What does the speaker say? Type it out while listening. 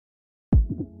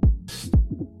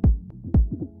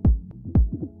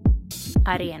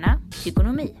Arena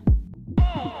Tykonomi.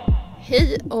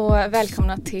 Hej och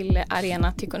välkomna till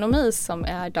Arena Tykonomi som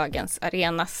är dagens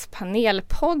Arenas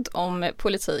panelpodd om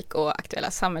politik och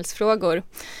aktuella samhällsfrågor.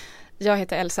 Jag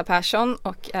heter Elsa Persson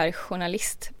och är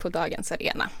journalist på dagens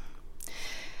Arena.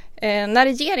 När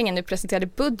regeringen nu presenterade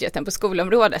budgeten på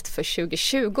skolområdet för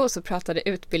 2020 så pratade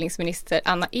utbildningsminister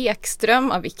Anna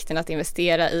Ekström om vikten att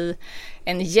investera i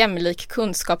en jämlik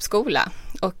kunskapsskola.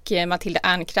 Och Matilda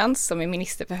Ernkrans som är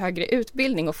minister för högre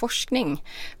utbildning och forskning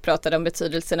pratade om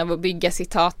betydelsen av att bygga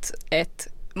citat ett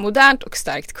modernt och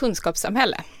starkt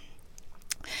kunskapssamhälle.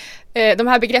 De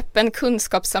här begreppen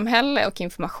kunskapssamhälle och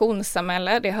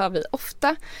informationssamhälle, det hör vi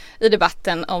ofta i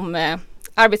debatten om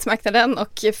arbetsmarknaden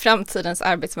och framtidens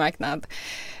arbetsmarknad.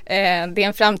 Det är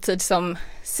en framtid som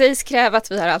sägs kräva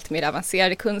att vi har allt mer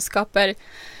avancerade kunskaper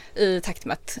i takt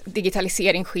med att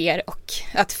digitalisering sker och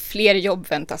att fler jobb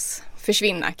väntas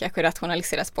försvinna, kanske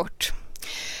rationaliseras bort.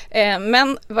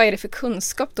 Men vad är det för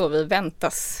kunskap då vi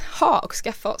väntas ha och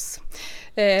skaffa oss?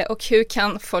 Och hur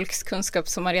kan folks kunskap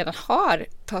som man redan har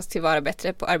tas tillvara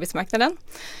bättre på arbetsmarknaden?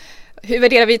 Hur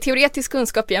värderar vi teoretisk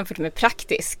kunskap jämfört med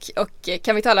praktisk? Och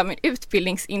kan vi tala om en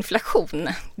utbildningsinflation?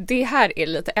 Det här är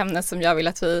lite ämnen som jag vill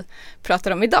att vi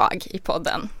pratar om idag i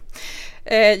podden.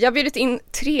 Jag har bjudit in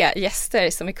 3 gäster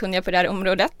som är kunniga på det här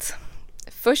området.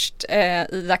 Först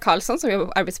Ida Karlsson som jobbar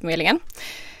på Arbetsförmedlingen.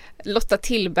 Lotta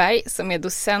Tillberg som är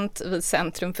docent vid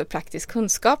Centrum för praktisk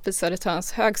kunskap vid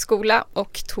Södertörns högskola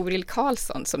och Toril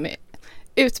Karlsson som är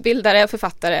utbildare,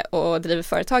 författare och driver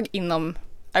företag inom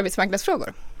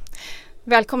arbetsmarknadsfrågor.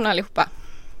 Välkomna allihopa.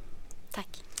 Tack.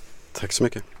 Tack så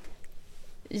mycket.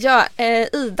 Ja,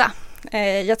 Ida,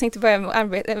 jag tänkte börja med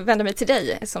att vända mig till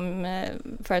dig som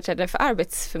företrädare för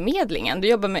Arbetsförmedlingen. Du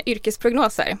jobbar med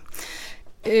yrkesprognoser.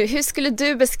 Hur skulle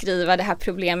du beskriva det här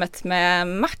problemet med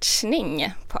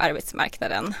matchning på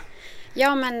arbetsmarknaden?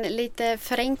 Ja, men lite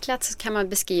förenklat så kan man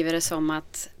beskriva det som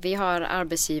att vi har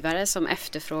arbetsgivare som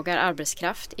efterfrågar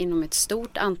arbetskraft inom ett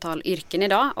stort antal yrken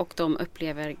idag och de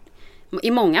upplever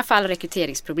i många fall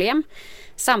rekryteringsproblem.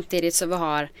 Samtidigt så vi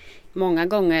har många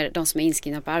gånger de som är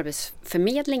inskrivna på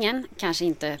Arbetsförmedlingen kanske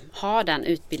inte har den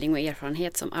utbildning och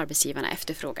erfarenhet som arbetsgivarna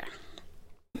efterfrågar.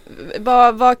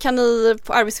 Vad kan ni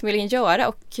på Arbetsförmedlingen göra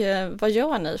och vad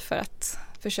gör ni för att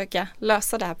försöka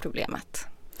lösa det här problemet?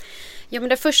 Ja, men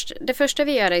det första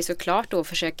vi gör är såklart då att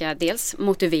försöka dels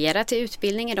motivera till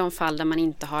utbildning i de fall där man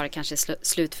inte har kanske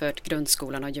slutfört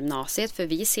grundskolan och gymnasiet. För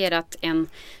vi ser att en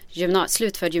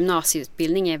slutförd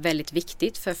gymnasieutbildning är väldigt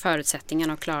viktigt för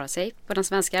förutsättningarna att klara sig på den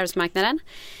svenska arbetsmarknaden.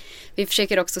 Vi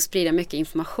försöker också sprida mycket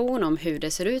information om hur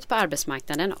det ser ut på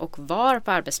arbetsmarknaden och var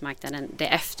på arbetsmarknaden det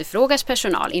efterfrågas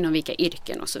personal, inom vilka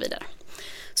yrken och så vidare.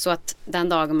 Så att den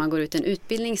dagen man går ut en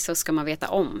utbildning så ska man veta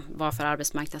om vad för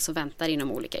arbetsmarknad som väntar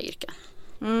inom olika yrken.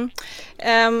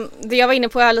 Det jag var inne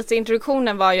på här lite i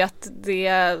introduktionen var ju att vi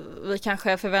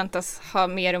kanske förväntas ha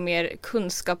mer och mer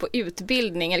kunskap och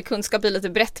utbildning, eller kunskap i lite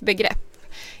brett begrepp.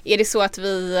 Är det så att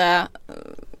vi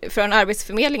från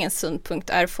Arbetsförmedlingens synpunkt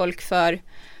är folk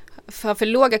för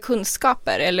låga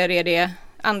kunskaper eller är det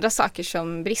andra saker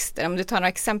som brister? Om du tar några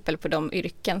exempel på de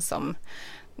yrken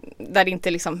där det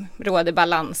inte liksom råder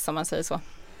balans, om man säger så.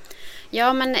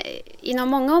 Ja, men inom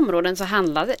många områden så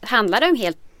handlar det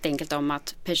helt enkelt om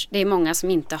att det är många som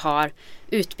inte har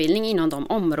utbildning inom de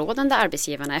områden där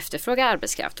arbetsgivarna efterfrågar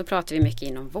arbetskraft. Då pratar vi mycket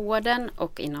inom vården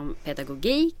och inom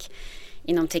pedagogik,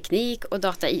 inom teknik och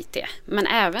data-IT. Men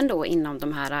även då inom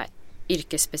de här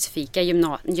yrkesspecifika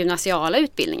gymnasiala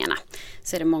utbildningarna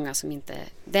så är det många som inte...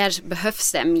 Där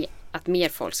behövs det att mer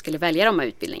folk skulle välja de här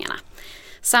utbildningarna.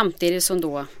 Samtidigt som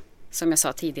då, som jag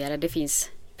sa tidigare, det finns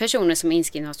personer som är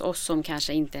inskrivna hos oss som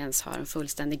kanske inte ens har en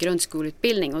fullständig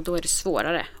grundskoleutbildning och då är det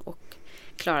svårare att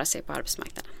klara sig på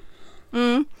arbetsmarknaden.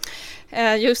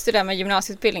 Just det där med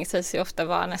gymnasieutbildning sägs ju ofta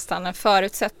vara nästan en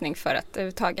förutsättning för att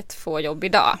överhuvudtaget få jobb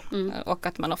idag och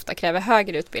att man ofta kräver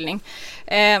högre utbildning.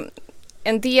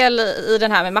 En del i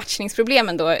den här med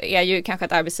matchningsproblemen då är ju kanske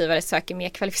att arbetsgivare söker mer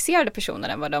kvalificerade personer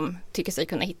än vad de tycker sig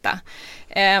kunna hitta.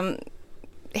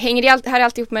 Hänger det här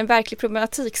alltid ihop med en verklig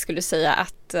problematik skulle du säga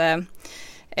att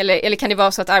eller kan det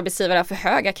vara så att arbetsgivare har för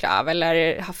höga krav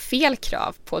eller har fel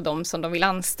krav på dem som de vill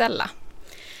anställa?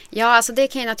 Ja, alltså det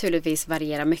kan ju naturligtvis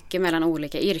variera mycket mellan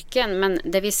olika yrken, men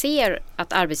det vi ser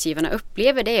att arbetsgivarna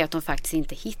upplever det är att de faktiskt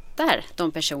inte hittar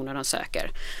de personer de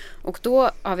söker. Och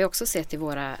då har vi också sett i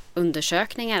våra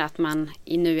undersökningar att man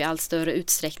nu i allt större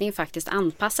utsträckning faktiskt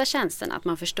anpassar tjänsterna. Att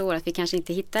man förstår att vi kanske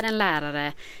inte hittar en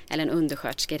lärare eller en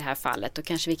undersköterska i det här fallet. Då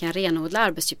kanske vi kan renodla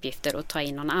arbetsuppgifter och ta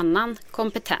in någon annan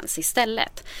kompetens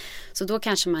istället. Så då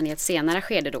kanske man i ett senare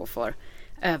skede då får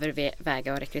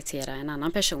överväga och rekrytera en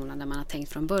annan person än där man har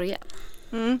tänkt från början.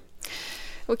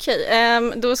 Okej,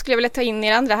 då skulle jag vilja ta in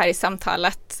er andra här i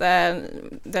samtalet.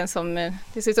 Den som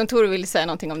dessutom Tor vill säga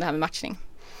någonting om det här med matchning.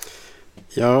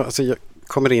 Ja, alltså jag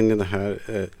kommer in i det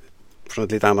här från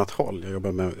ett lite annat håll. Jag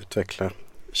jobbar med att utveckla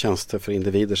tjänster för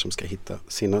individer som ska hitta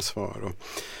sina svar. Och,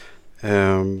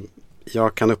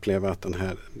 jag kan uppleva att den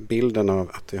här bilden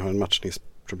av att vi har en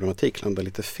matchningsproblematik landar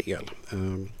lite fel.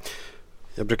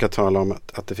 Jag brukar tala om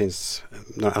att det finns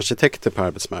några arkitekter på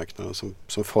arbetsmarknaden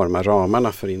som formar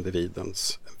ramarna för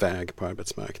individens väg på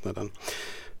arbetsmarknaden.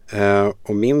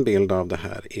 Och min bild av det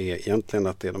här är egentligen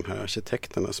att det är de här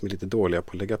arkitekterna som är lite dåliga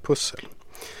på att lägga pussel.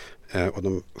 Och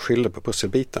de skyller på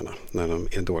pusselbitarna när de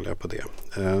är dåliga på det.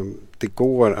 Det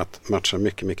går att matcha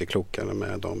mycket, mycket klokare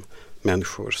med de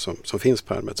människor som finns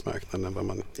på arbetsmarknaden än vad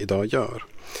man idag gör.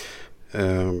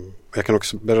 Jag kan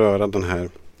också beröra den här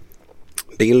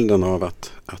bilden av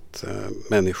att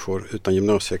människor utan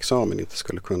gymnasieexamen inte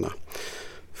skulle kunna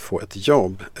få ett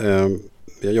jobb.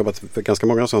 Vi har jobbat för ganska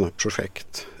många sådana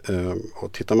projekt.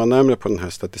 Och tittar man närmare på den här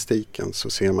statistiken så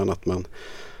ser man att man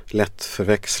lätt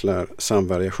förväxlar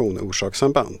samvariation och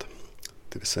orsakssamband.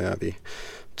 Det vill säga vi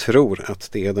tror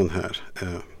att det är den här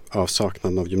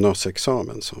avsaknaden av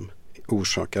gymnasieexamen som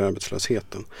orsakar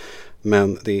arbetslösheten.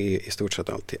 Men det är i stort sett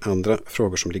alltid andra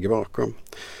frågor som ligger bakom.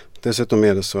 Dessutom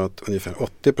är det så att ungefär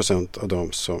 80% av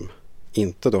de som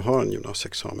inte då har en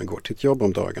gymnasieexamen går till ett jobb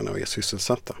om dagarna och är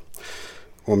sysselsatta.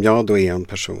 Om jag då är en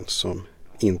person som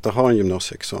inte har en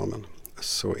gymnasieexamen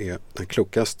så är den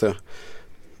klokaste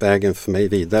vägen för mig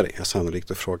vidare är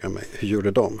sannolikt att fråga mig hur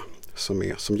gjorde de som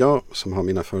är som jag, som har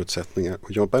mina förutsättningar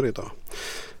och jobbar idag.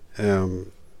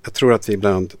 Jag tror att vi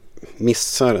ibland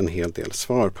missar en hel del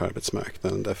svar på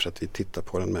arbetsmarknaden därför att vi tittar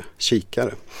på den med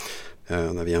kikare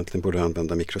när vi egentligen borde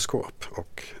använda mikroskop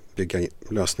och bygga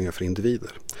lösningar för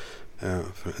individer.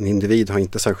 För en individ har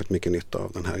inte särskilt mycket nytta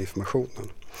av den här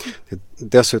informationen. Det är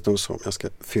dessutom så, om jag ska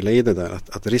fylla i det där,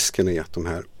 att risken är att de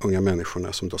här unga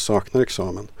människorna som då saknar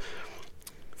examen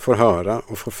får höra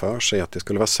och får för sig att det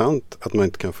skulle vara sant att man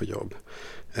inte kan få jobb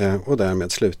och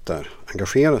därmed slutar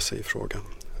engagera sig i frågan.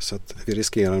 Så att vi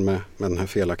riskerar med den här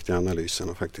felaktiga analysen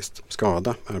att faktiskt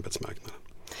skada arbetsmarknaden.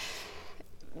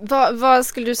 Vad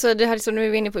skulle du säga, det här som du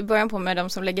var inne på i början på med de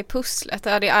som lägger pusslet?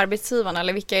 Är det arbetsgivarna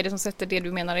eller vilka är det som sätter det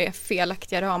du menar är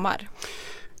felaktiga ramar?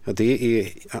 Ja, det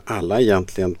är alla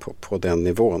egentligen på den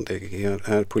nivån. Det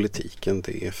är politiken,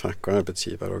 det är fack- och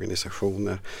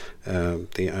arbetsgivarorganisationer,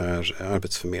 det är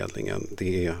Arbetsförmedlingen,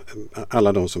 det är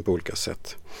alla de som på olika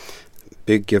sätt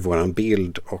bygger våran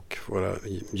bild och våra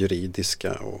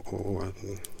juridiska och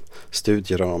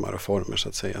studieramar och former så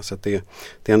att säga. Så att det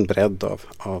är en bredd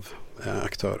av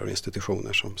aktörer och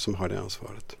institutioner som har det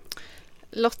ansvaret.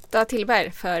 Lotta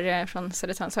Tillberg från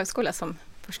Södertörns högskola som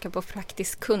forskar på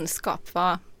praktisk kunskap.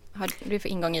 Vad har du för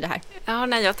ingång i det här?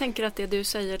 Ja, jag tänker att det du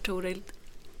säger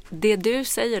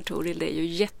Toril, är ju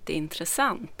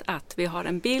jätteintressant att vi har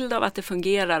en bild av att det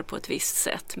fungerar på ett visst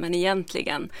sätt, men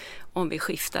egentligen om vi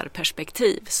skiftar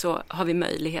perspektiv så har vi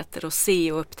möjligheter att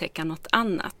se och upptäcka något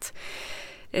annat.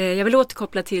 Jag vill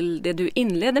återkoppla till det du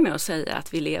inledde med att säga,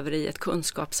 att vi lever i ett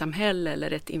kunskapssamhälle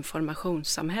eller ett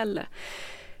informationssamhälle.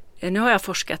 Nu har jag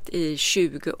forskat i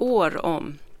 20 år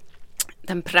om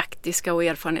den praktiska och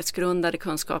erfarenhetsgrundade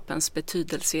kunskapens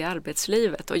betydelse i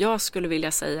arbetslivet. Och jag skulle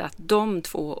vilja säga att de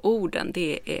två orden,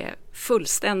 det är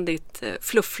fullständigt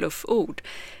fluff-ord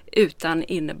utan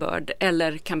innebörd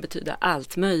eller kan betyda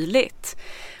allt möjligt.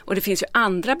 Och det finns ju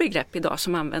andra begrepp idag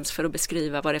som används för att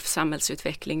beskriva vad det är för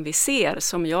samhällsutveckling vi ser,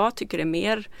 som jag tycker är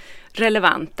mer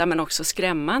relevanta men också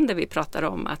skrämmande. Vi pratar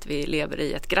om att vi lever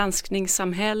i ett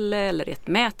granskningssamhälle eller i ett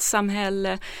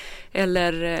mätsamhälle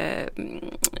eller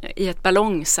i ett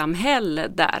ballongsamhälle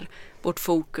där vårt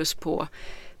fokus på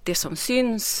det som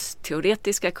syns,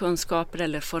 teoretiska kunskaper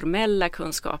eller formella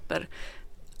kunskaper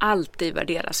alltid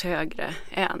värderas högre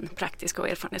än praktiska och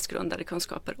erfarenhetsgrundade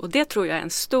kunskaper. Och det tror jag är en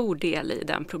stor del i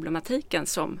den problematiken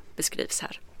som beskrivs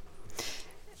här.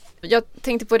 Jag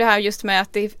tänkte på det här just med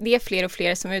att det är fler och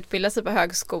fler som utbildar sig på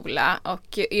högskola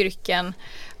och yrken,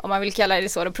 om man vill kalla det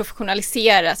så, då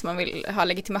professionaliseras, man vill ha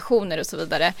legitimationer och så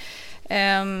vidare.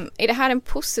 Är det här en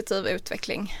positiv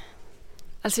utveckling?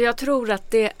 Alltså jag tror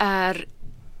att det är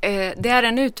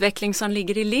en utveckling som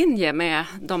ligger i linje med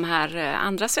de här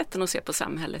andra sätten att se på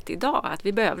samhället idag. Att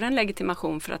vi behöver en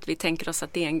legitimation för att vi tänker oss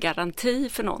att det är en garanti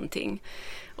för någonting.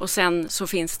 Och sen så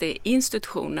finns det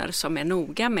institutioner som är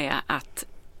noga med att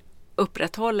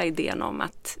upprätthålla idén om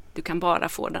att du kan bara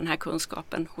få den här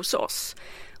kunskapen hos oss.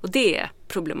 Och det är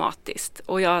problematiskt.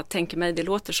 Och jag tänker mig, det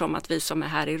låter som att vi som är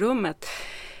här i rummet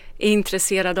är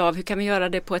intresserade av hur kan vi göra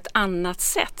det på ett annat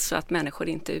sätt så att människor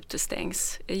inte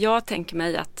utestängs. Jag tänker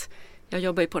mig att Jag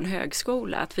jobbar ju på en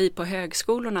högskola, att vi på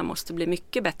högskolorna måste bli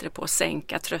mycket bättre på att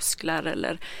sänka trösklar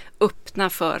eller öppna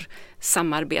för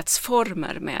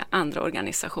samarbetsformer med andra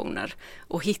organisationer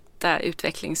och hitta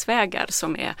utvecklingsvägar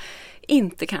som är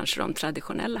inte kanske de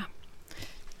traditionella.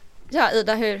 Ja,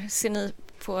 Ida, hur ser ni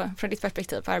från ditt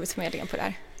perspektiv på Arbetsförmedlingen på det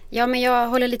här? Ja, men jag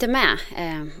håller lite med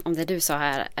om det du sa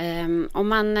här.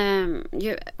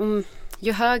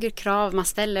 Ju högre krav man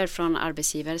ställer från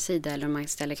arbetsgivares sida eller om man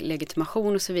ställer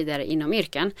legitimation och så vidare inom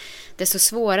yrken, desto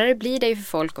svårare blir det ju för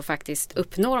folk att faktiskt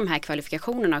uppnå de här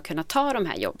kvalifikationerna och kunna ta de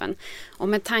här jobben. Och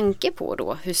med tanke på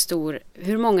då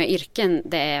hur många yrken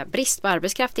det är brist på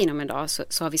arbetskraft inom idag,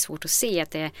 så har vi svårt att se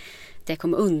att det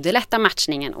kommer underlätta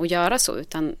matchningen och göra så,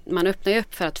 utan man öppnar ju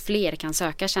upp för att fler kan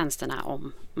söka tjänsterna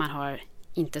om man har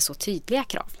inte så tydliga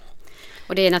krav.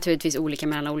 Och det är naturligtvis olika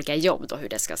mellan olika jobb då, hur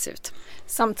det ska se ut.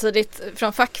 Samtidigt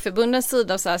från fackförbundens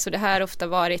sida så det här ofta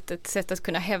varit ett sätt att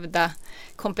kunna hävda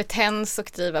kompetens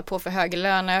och driva på för högre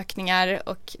löneökningar,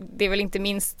 och det är väl inte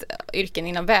minst yrken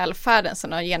inom välfärden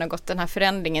som har genomgått den här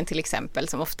förändringen till exempel,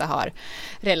 som ofta har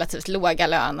relativt låga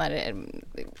löner.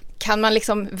 Kan man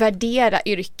liksom värdera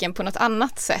yrken på något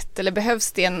annat sätt, eller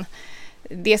behövs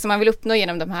det som man vill uppnå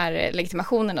genom de här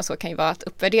legitimationerna så kan ju vara att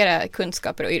uppvärdera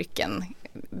kunskaper och yrken.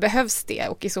 Behövs det,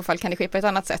 och i så fall kan det ske på ett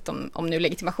annat sätt om nu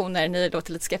legitimationer, ni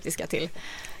låter lite skeptiska till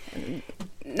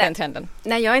den trenden?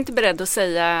 Nej, jag är inte beredd att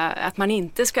säga att man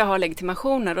inte ska ha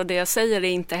legitimationer, och det jag säger är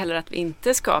inte heller att vi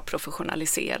inte ska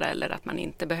professionalisera eller att man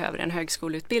inte behöver en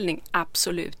högskoleutbildning.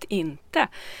 Absolut inte.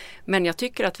 Men jag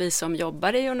tycker att vi som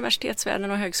jobbar i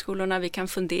universitetsvärlden och högskolorna, vi kan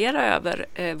fundera över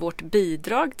vårt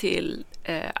bidrag till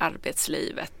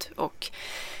arbetslivet och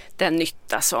den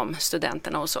nytta som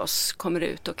studenterna hos oss kommer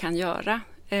ut och kan göra.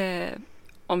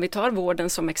 Om vi tar vården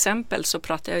som exempel, så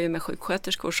pratar jag ju med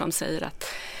sjuksköterskor som säger att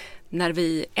när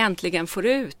vi äntligen får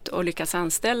ut och lyckas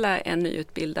anställa en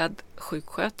nyutbildad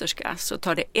sjuksköterska, så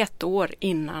tar det 1 år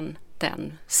innan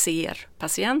den ser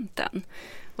patienten.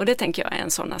 Och det tänker jag är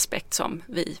en sån aspekt som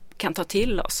vi kan ta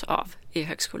till oss av i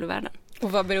högskolevärlden.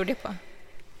 Och vad beror det på?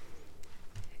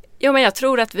 Ja, men jag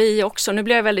tror att vi också, nu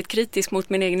blir jag väldigt kritisk mot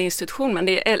min egen institution,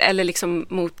 men eller liksom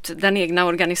mot den egna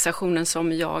organisationen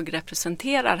som jag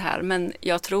representerar här, men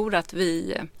jag tror att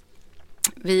vi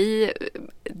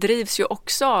drivs ju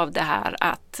också av det här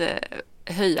att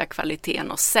höja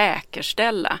kvaliteten och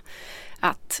säkerställa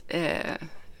att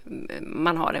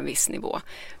man har en viss nivå.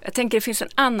 Jag tänker det finns en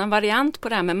annan variant på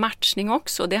det här med matchning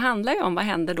också. Det handlar ju om vad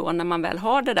händer då när man väl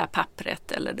har det där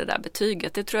pappret eller det där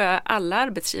betyget. Det tror jag alla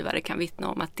arbetsgivare kan vittna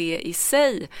om, att det i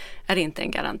sig är inte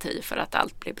en garanti för att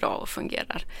allt blir bra och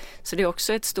fungerar. Så det är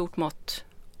också ett stort mått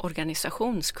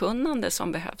organisationskunnande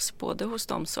som behövs, både hos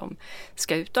de som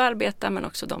ska ut och arbeta men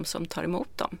också de som tar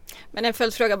emot dem. Men en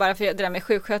följdfråga bara för det där med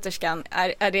sjuksköterskan,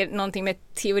 är det någonting med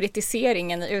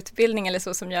teoretiseringen i utbildning eller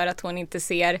så som gör att hon inte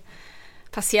ser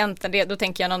patienten? Då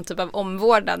tänker jag någon typ av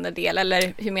omvårdande del,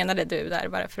 eller hur menade du där,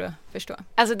 bara för att förstå?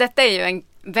 Alltså detta är ju en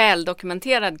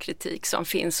väldokumenterad kritik som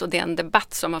finns, och det är en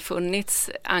debatt som har funnits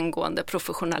angående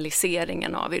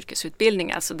professionaliseringen av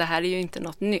yrkesutbildning. Alltså det här är ju inte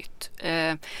något nytt.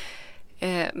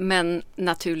 Men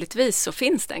naturligtvis så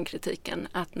finns den kritiken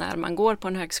att när man går på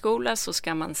en högskola så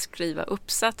ska man skriva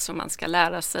uppsats och man ska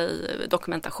lära sig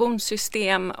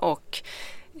dokumentationssystem, och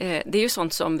det är ju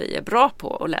sånt som vi är bra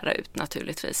på att lära ut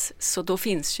naturligtvis. Så då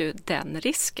finns ju den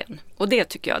risken, och det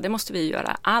tycker jag, det måste vi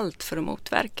göra allt för att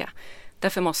motverka.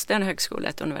 Därför måste en högskola,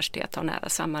 ett universitet ha nära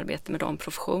samarbete med de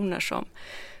professioner som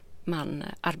man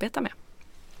arbetar med.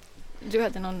 Du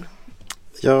hade någon...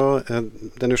 Ja,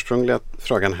 den ursprungliga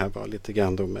frågan här var lite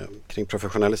grann då kring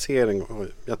professionalisering, och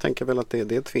jag tänker väl att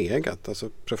det är tveeggat. Alltså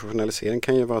professionalisering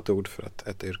kan ju vara ett ord för att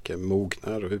ett yrke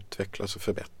mognar och utvecklas och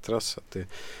förbättras.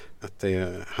 Att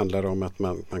det handlar om att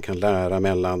man kan lära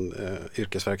mellan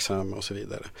yrkesverksamma och så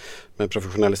vidare. Men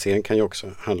professionalisering kan ju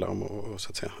också handla om att så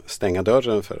att säga stänga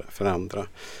dörren för andra.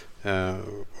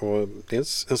 Och det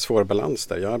är en svår balans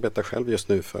där. Jag arbetar själv just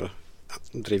nu för att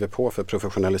driva på för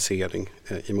professionalisering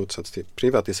i motsats till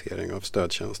privatisering av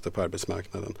stödtjänster på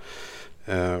arbetsmarknaden.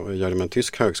 Och jag gör det med en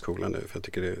tysk högskola nu, för jag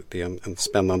tycker det är en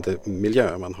spännande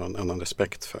miljö. Man har en annan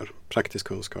respekt för praktisk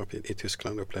kunskap i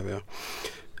Tyskland, upplever jag.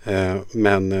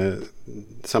 Men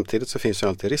samtidigt så finns ju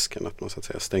alltid risken att man så att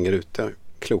säga stänger ute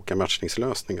kloka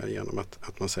matchningslösningar genom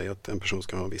att man säger att en person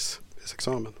ska ha en viss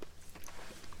examen.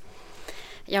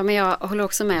 Ja, men jag håller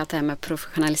också med att det här med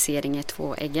professionalisering är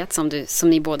tvåeggat som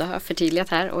ni båda har förtydligat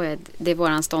här, och det är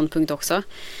våran ståndpunkt också.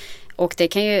 Och det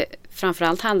kan ju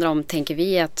framförallt handla om, tänker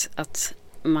vi, att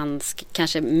man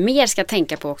kanske mer ska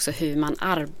tänka på också hur man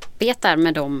arbetar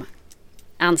med de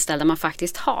anställda man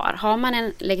faktiskt har. Har man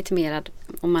en legitimerad,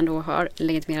 om man då har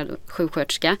legitimerad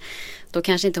sjuksköterska, då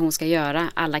kanske inte hon ska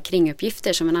göra alla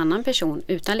kringuppgifter som en annan person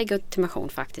utan legitimation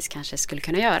faktiskt kanske skulle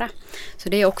kunna göra. Så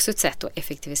det är också ett sätt att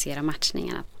effektivisera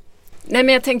matchningarna. Nej,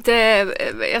 men jag tänkte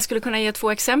jag skulle kunna ge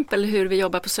 2 exempel hur vi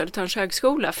jobbar på Södertörns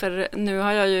högskola, för nu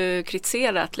har jag ju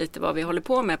kritiserat lite vad vi håller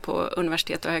på med på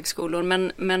universitet och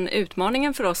högskolor, men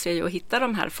utmaningen för oss är ju att hitta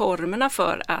de här formerna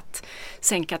för att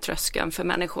sänka tröskeln för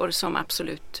människor som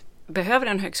absolut behöver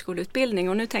en högskoleutbildning.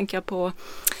 Och nu tänker jag på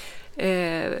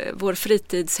vår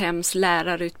fritidshems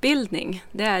lärarutbildning.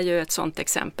 Det är ju ett sådant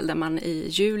exempel där man i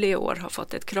juli i år har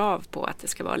fått ett krav på att det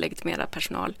ska vara legitimerad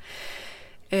personal.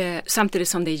 Samtidigt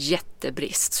som det är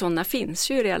jättebrist. Sådana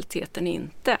finns ju i realiteten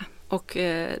inte. Och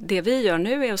det vi gör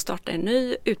nu är att starta en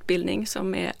ny utbildning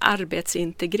som är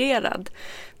arbetsintegrerad.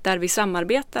 Där vi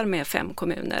samarbetar med 5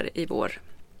 kommuner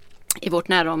i vårt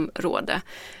närområde.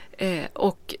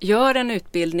 Och gör en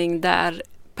utbildning där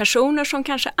personer som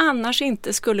kanske annars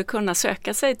inte skulle kunna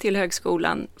söka sig till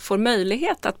högskolan får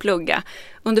möjlighet att plugga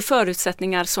under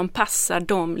förutsättningar som passar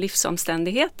de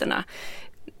livsomständigheterna.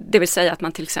 Det vill säga att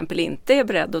man till exempel inte är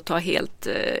beredd att ta helt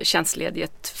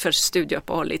tjänstledigt för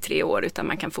studieuppehåll i 3 år, utan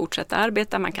man kan fortsätta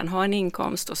arbeta, man kan ha en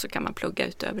inkomst och så kan man plugga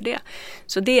utöver det.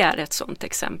 Så det är ett sådant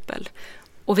exempel.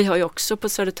 Och vi har ju också på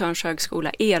Södertörns högskola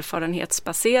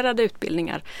erfarenhetsbaserade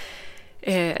utbildningar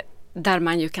där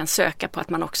man ju kan söka på att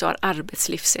man också har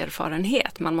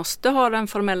arbetslivserfarenhet. Man måste ha den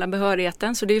formella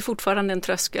behörigheten, så det är fortfarande en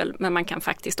tröskel, men man kan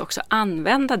faktiskt också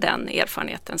använda den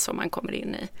erfarenheten som man kommer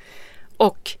in i.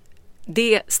 Och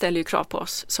det ställer ju krav på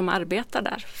oss som arbetar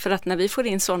där. För att när vi får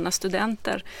in sådana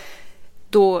studenter,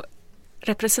 då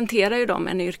representerar ju de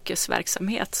en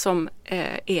yrkesverksamhet som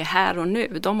är här och nu.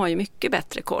 De har ju mycket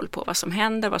bättre koll på vad som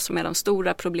händer, vad som är de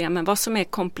stora problemen, vad som är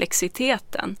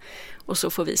komplexiteten. Och så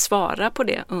får vi svara på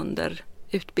det under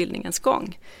utbildningens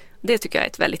gång. Det tycker jag är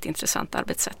ett väldigt intressant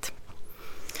arbetssätt.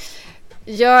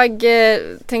 Jag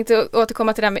tänkte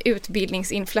återkomma till det här med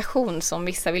utbildningsinflation som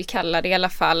vissa vill kalla det i alla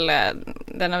fall.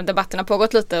 Den här debatten har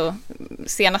pågått lite och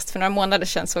senast för några månader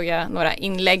sedan såg jag några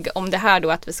inlägg om det här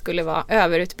då, att vi skulle vara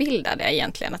överutbildade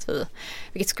egentligen,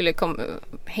 vilket skulle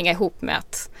hänga ihop med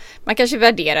att man kanske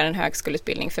värderar en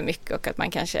högskoleutbildning för mycket och att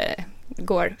man kanske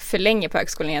går för länge på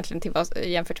högskolan egentligen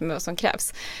jämfört med vad som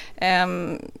krävs.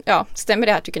 Stämmer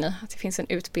det här, tycker ni, att det finns en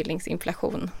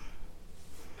utbildningsinflation?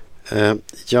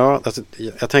 Ja, alltså,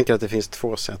 jag tänker att det finns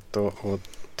 2 sätt att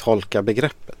tolka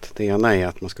begreppet. Det ena är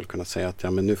att man skulle kunna säga att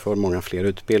men nu får många fler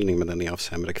utbildning, men den är av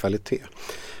sämre kvalitet.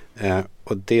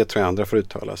 Och det tror jag andra får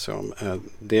uttala sig om.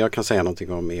 Det jag kan säga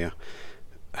någonting om är,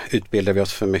 utbildar vi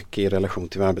oss för mycket i relation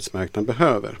till vad arbetsmarknaden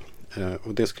behöver?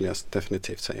 Och det skulle jag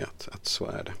definitivt säga att så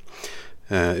är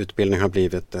det. Utbildning har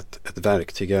blivit ett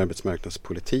verktyg i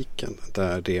arbetsmarknadspolitiken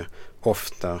där det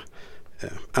ofta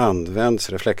används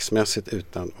reflexmässigt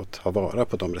utan att ta vara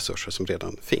på de resurser som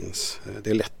redan finns. Det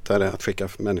är lättare att skicka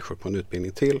människor på en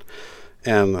utbildning till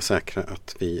än att säkra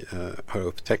att vi har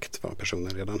upptäckt vad personen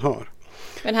redan har.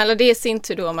 Men handlar det i sin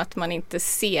tur då om att man inte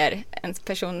ser en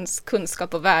persons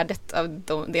kunskap och värdet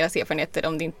av deras erfarenheter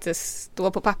om det inte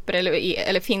står på papper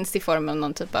eller finns i form av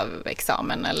någon typ av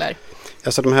examen? Eller?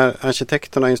 Alltså de här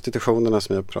arkitekterna och institutionerna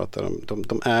som jag pratar om,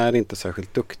 de är inte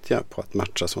särskilt duktiga på att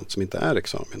matcha sånt som inte är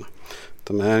examina.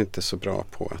 De är inte så bra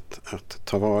på att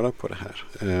ta vara på det här.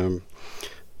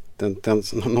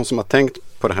 Någon som har tänkt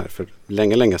på det här för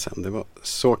länge sedan, det var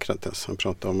Sokrates. Han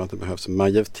pratade om att det behövs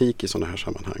majeutik i sådana här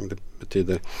sammanhang. Det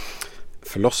betyder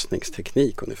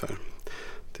förlossningsteknik ungefär.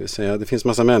 Det vill säga, det finns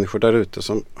massa människor där ute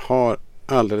som har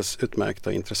alldeles utmärkta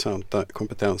och intressanta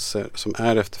kompetenser som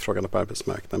är efterfrågade på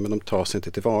arbetsmarknaden, men de tas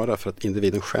inte tillvara för att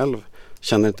individen själv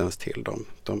känner inte ens till dem.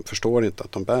 De förstår inte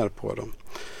att de bär på dem.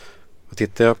 Och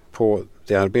tittar jag på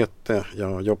det arbete jag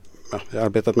har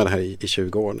arbetat med det här i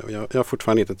 20 år nu. Jag har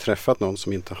fortfarande inte träffat någon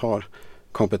som inte har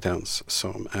kompetens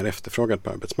som är efterfrågad på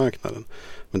arbetsmarknaden.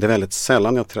 Men det är väldigt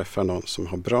sällan jag träffar någon som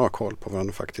har bra koll på vad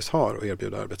de faktiskt har att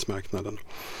erbjuda arbetsmarknaden.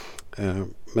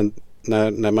 Men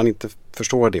när man inte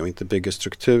förstår det och inte bygger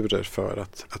strukturer för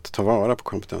att ta vara på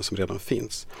kompetens som redan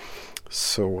finns,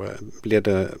 så blir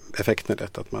det effekten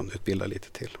lätt att man utbildar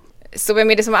lite till. Så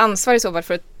vem är det som har ansvar i så fall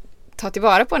för att ta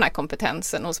tillvara på den här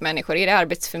kompetensen hos människor? Är det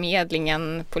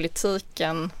arbetsförmedlingen,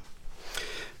 politiken?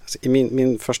 Alltså, i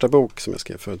min första bok som jag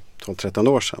skrev för 12-13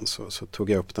 år sedan så tog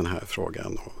jag upp den här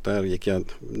frågan. Och där gick jag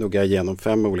noga igenom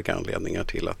 5 olika anledningar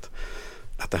till att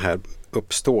det här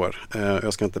uppstår.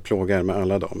 Jag ska inte plåga er med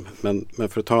alla dem. Men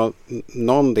för att ta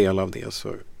någon del av det så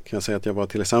kan jag säga att jag var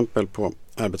till exempel på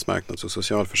arbetsmarknads- och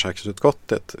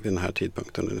socialförsäkringsutskottet vid den här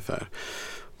tidpunkten ungefär.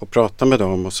 Och pratade med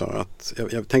dem och sa att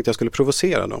jag tänkte jag skulle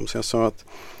provocera dem. Så jag sa att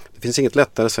det Det finns inget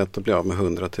lättare sätt att bli av med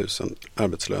 100 000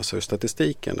 arbetslösa ur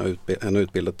statistiken än att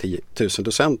utbilda 10 000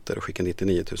 docenter och skicka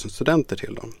 99 000 studenter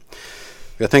till dem.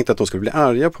 Jag tänkte att de skulle bli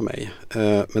arga på mig,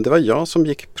 men det var jag som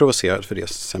gick provocerad för det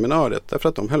seminariet därför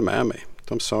att de höll med mig.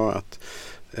 De sa att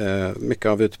mycket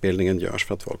av utbildningen görs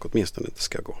för att folk åtminstone inte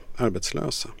ska gå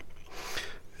arbetslösa.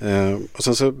 Och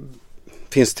sen så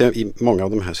finns det i många av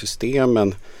de här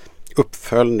systemen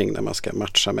uppföljning när man ska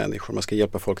matcha människor, man ska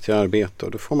hjälpa folk till arbete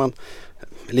och då får man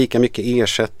lika mycket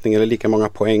ersättning eller lika många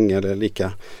poäng eller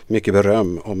lika mycket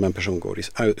beröm om en person går i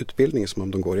utbildning som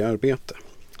om de går i arbete.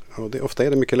 Och ofta är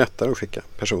det mycket lättare att skicka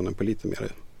personen på lite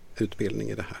mer utbildning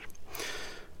i det här.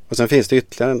 Och sen finns det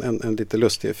ytterligare en lite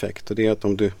lustig effekt och det är att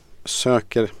om du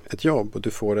söker ett jobb och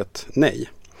du får ett nej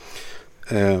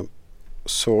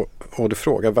och du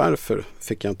frågar varför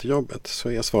fick jag inte jobbet så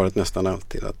är svaret nästan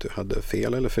alltid att du hade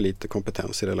fel eller för lite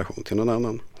kompetens i relation till någon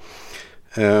annan.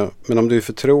 Men om du i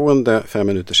förtroende 5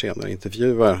 minuter senare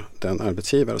intervjuar den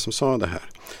arbetsgivare som sa det här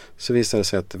så visar det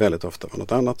sig att det väldigt ofta var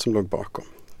något annat som låg bakom.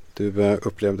 Du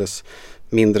upplevdes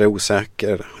mindre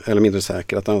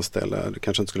säker att anställa. Du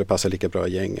kanske inte skulle passa lika bra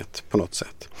i gänget på något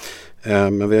sätt.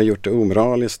 Men vi har gjort det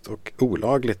omoraliskt och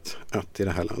olagligt att i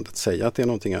det här landet säga att det är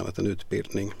någonting annat än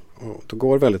utbildning. Och då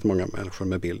går väldigt många människor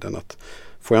med bilden att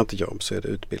får jag inte jobb så är det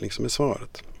utbildning som är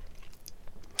svaret.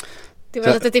 Det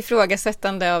var lite ett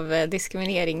ifrågasättande av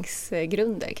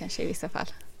diskrimineringsgrunder kanske i vissa fall.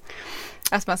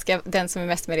 Att den som är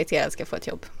mest meriterad ska få ett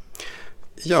jobb.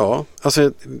 Ja,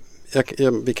 alltså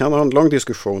vi kan ha en lång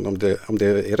diskussion om det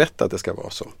är rätt att det ska vara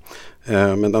så.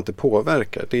 Men att det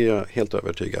påverkar, det är jag helt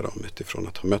övertygad om utifrån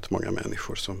att ha mött många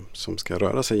människor som ska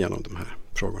röra sig genom de här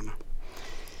frågorna.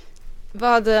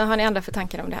 Vad har ni andra för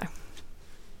tankar om det här?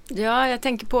 Ja, jag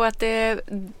tänker på att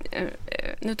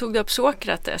nu tog du upp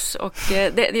Sokrates och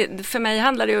för mig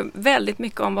handlar det ju väldigt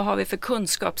mycket om vad har vi för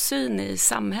kunskapssyn i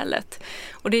samhället.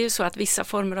 Och det är ju så att vissa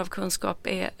former av kunskap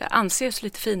anses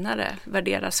lite finare,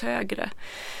 värderas högre.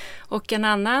 Och en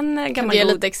annan gammal... Kan du ge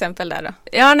lite exempel där då?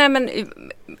 Ja, nej men...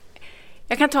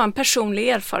 Jag kan ta en personlig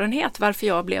erfarenhet varför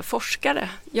jag blev forskare.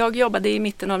 Jag jobbade i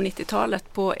mitten av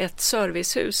 90-talet på ett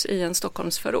servicehus i en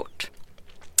Stockholmsförort.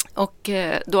 Och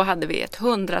då hade vi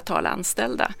 100-tal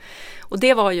anställda. Och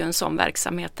det var ju en sån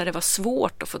verksamhet där det var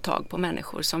svårt att få tag på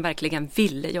människor som verkligen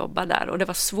ville jobba där. Och det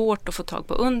var svårt att få tag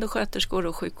på undersköterskor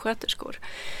och sjuksköterskor.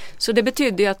 Så det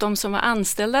betydde ju att de som var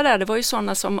anställda där, det var ju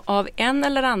sådana som av en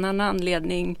eller annan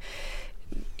anledning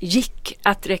gick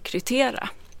att rekrytera.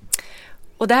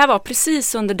 Och det här var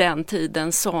precis under den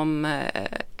tiden som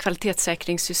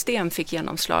kvalitetssäkringssystem fick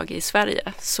genomslag i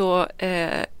Sverige. Så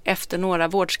efter några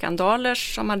vårdskandaler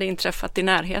som hade inträffat i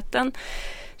närheten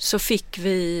så fick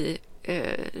vi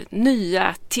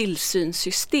nya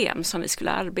tillsynssystem som vi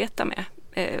skulle arbeta med.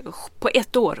 På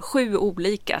ett år 7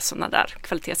 olika sådana där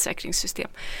kvalitetssäkringssystem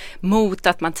mot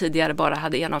att man tidigare bara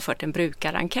hade genomfört en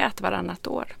brukarenkät varannat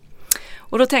år.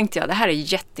 Och då tänkte jag, det här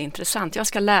är jätteintressant. Jag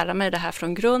ska lära mig det här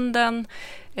från grunden.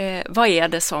 Vad är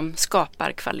det som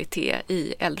skapar kvalitet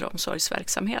i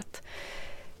äldreomsorgsverksamhet?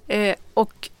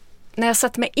 Och när jag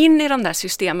satte mig in i de där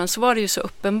systemen så var det ju så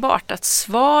uppenbart att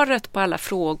svaret på alla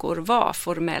frågor var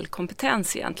formell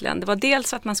kompetens egentligen. Det var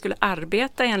dels att man skulle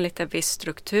arbeta enligt en viss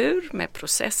struktur med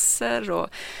processer och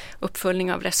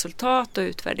uppföljning av resultat och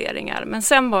utvärderingar. Men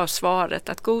sen var svaret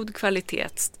att god kvalitet,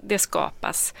 det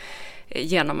skapas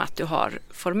genom att du har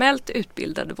formellt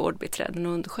utbildade vårdbiträden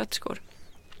och undersköterskor.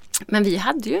 Men vi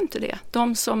hade ju inte det.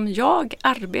 De som jag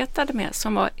arbetade med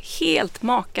som var helt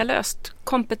makalöst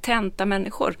kompetenta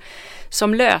människor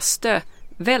som löste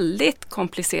väldigt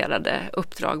komplicerade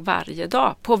uppdrag varje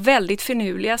dag på väldigt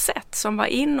finurliga sätt, som var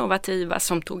innovativa,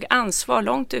 som tog ansvar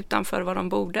långt utanför vad de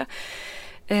borde.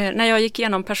 När jag gick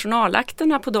igenom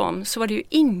personalakterna på dem så var det ju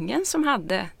ingen som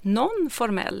hade någon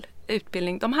formell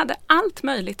utbildning. De hade allt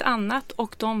möjligt annat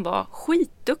och de var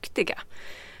skitduktiga.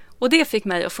 Och det fick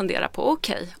mig att fundera på,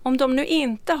 okej, om de nu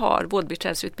inte har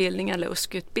vårdbiträdsutbildningen eller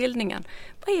USK-utbildningen,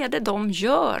 vad är det de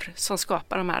gör som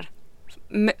skapar de här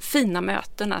fina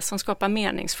mötena, som skapar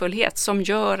meningsfullhet, som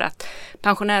gör att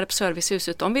pensionärer på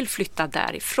servicehuset, de vill flytta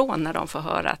därifrån när de får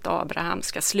höra att Abraham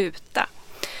ska sluta.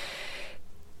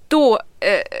 Då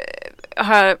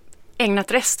har jag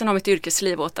ägnat resten av mitt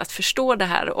yrkesliv åt att förstå det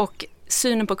här, och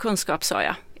synen på kunskap, sa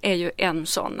jag, är ju en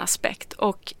sån aspekt.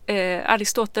 Och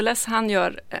Aristoteles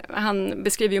han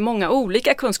beskriver ju många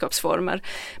olika kunskapsformer,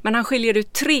 men han skiljer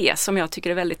ut 3 som jag tycker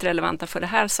är väldigt relevanta för det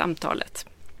här samtalet.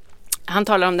 Han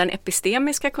talar om den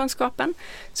epistemiska kunskapen,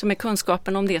 som är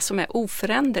kunskapen om det som är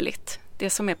oföränderligt. det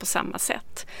som är på samma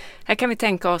sätt. Här kan vi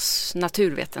tänka oss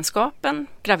naturvetenskapen,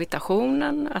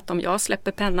 gravitationen, att om jag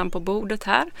släpper pennan på bordet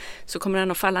här så kommer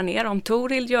den att falla ner. Om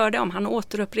Toril gör det, om han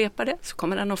återupprepar det så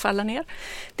kommer den att falla ner.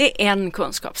 Det är en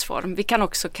kunskapsform. Vi kan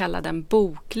också kalla den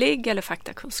boklig eller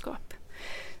faktakunskap.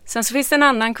 Sen så finns det en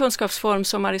annan kunskapsform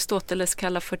som Aristoteles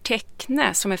kallar för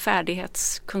tekne, som är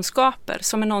färdighetskunskaper,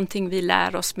 som är någonting vi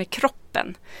lär oss med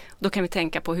kroppen. Då kan vi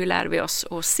tänka på hur lär vi oss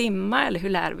att simma eller hur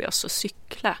lär vi oss att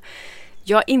cykla.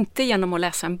 Ja, inte genom att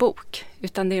läsa en bok,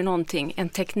 utan det är någonting, en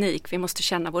teknik. Vi måste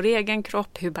känna vår egen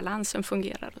kropp, hur balansen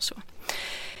fungerar och så.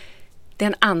 Det är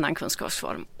en annan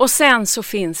kunskapsform. Och sen så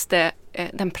finns det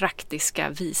den praktiska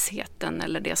visheten,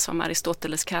 eller det som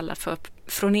Aristoteles kallar för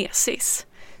phronesis,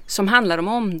 som handlar om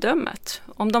omdömet.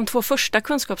 Om de 2 första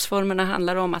kunskapsformerna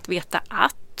handlar om att veta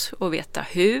att och veta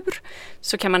hur,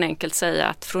 så kan man enkelt säga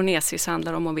att phronesis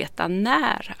handlar om att veta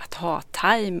när, att ha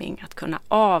timing, att kunna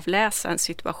avläsa en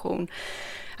situation,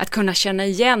 att kunna känna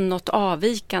igen något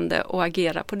avvikande och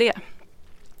agera på det.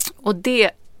 Och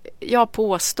det, jag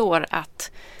påstår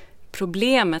att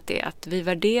problemet är att vi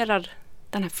värderar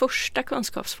den här första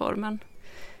kunskapsformen,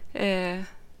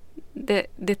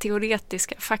 det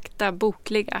teoretiska, fakta,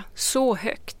 bokliga, så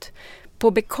högt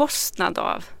på bekostnad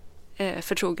av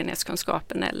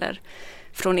förtrogenhetskunskapen eller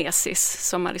phronesis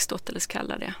som Aristoteles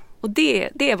kallar det. Och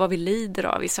det är vad vi lider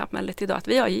av i samhället idag. Att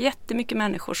vi har jättemycket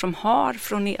människor som har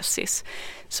phronesis,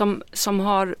 som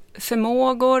har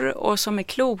förmågor och som är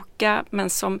kloka men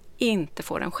som inte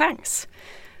får en chans.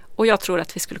 Och jag tror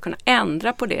att vi skulle kunna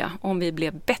ändra på det om vi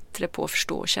blev bättre på att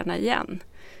förstå och känna igen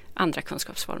andra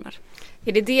kunskapsformer.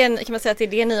 Är det, kan man säga att det är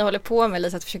det ni håller på med,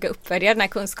 lite att försöka uppvärdera den här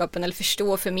kunskapen eller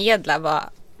förstå och förmedla vad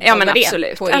men det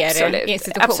absolut, på er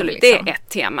institution? Absolut. Liksom. Det är ett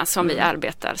tema som vi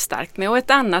arbetar starkt med. Och ett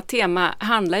annat tema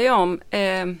handlar ju om,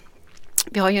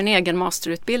 vi har ju en egen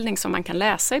masterutbildning som man kan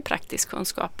läsa i praktisk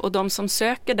kunskap. Och de som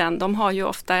söker den, de har ju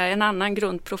ofta en annan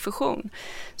grundprofession.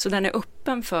 Så den är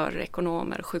öppen för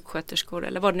ekonomer, sjuksköterskor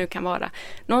eller vad det nu kan vara.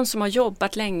 Någon som har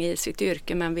jobbat länge i sitt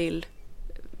yrke men vill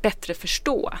bättre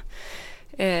förstå.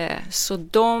 Så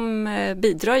de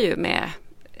bidrar ju med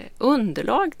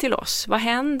underlag till oss. Vad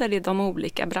händer i de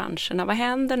olika branscherna? Vad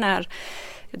händer när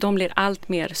de blir allt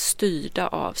mer styrda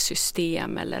av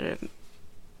system eller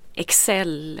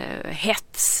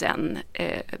Excel-hetsen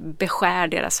beskär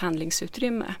deras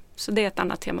handlingsutrymme? Så det är ett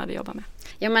annat tema vi jobbar med.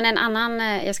 Ja, men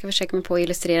jag ska försöka mig på att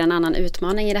illustrera en annan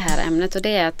utmaning i det här ämnet, och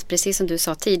det är att precis som du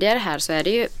sa tidigare här så är det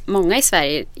ju många i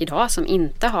Sverige idag som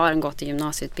inte har en gått i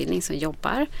gymnasieutbildning som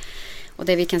jobbar. Och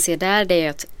det vi kan se där, det är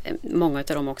att många av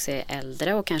dem också är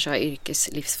äldre och kanske har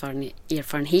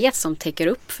yrkeslivserfarenhet som täcker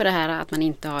upp för det här att man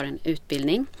inte har en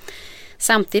utbildning.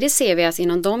 Samtidigt ser vi att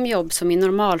inom de jobb som i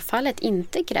normalfallet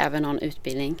inte kräver någon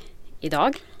utbildning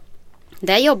idag,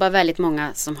 där jobbar väldigt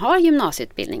många som har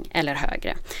gymnasieutbildning eller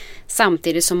högre.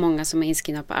 Samtidigt som många som är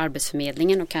inskrivna på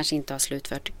Arbetsförmedlingen och kanske inte har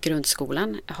slutfört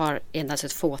grundskolan, har endast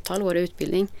ett fåtal år i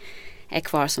utbildning, är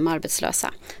kvar som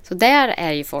arbetslösa. Så där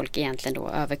är ju folk egentligen då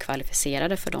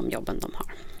överkvalificerade för de jobben de har.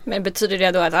 Men betyder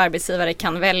det då att arbetsgivare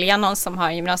kan välja någon som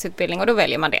har gymnasieutbildning och då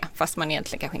väljer man det, fast man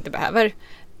egentligen kanske inte behöver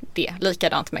det?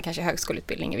 Likadant med kanske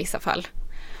högskoleutbildning i vissa fall.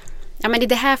 Ja, men i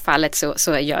det här fallet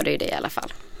så gör det ju det i alla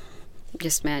fall.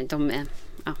 Just med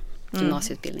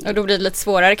gymnasieutbildning. Och då blir det lite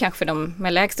svårare kanske för dem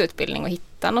med lägst utbildning att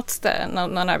hitta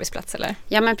någon arbetsplats, eller?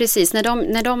 Ja, men precis.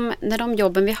 När de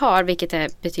jobben vi har, vilket är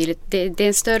betydligt, det är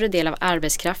en större del av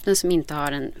arbetskraften som inte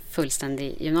har en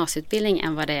fullständig gymnasieutbildning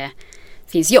än vad det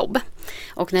finns jobb.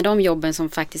 Och när de jobben som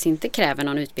faktiskt inte kräver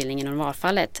någon utbildning i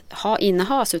normalfallet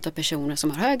innehas av personer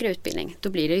som har högre utbildning, då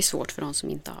blir det ju svårt för de som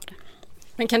inte har det.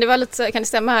 Men kan det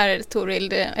stämma här,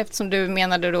 Toril, eftersom du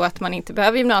menade då att man inte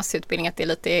behöver gymnasieutbildning, att det är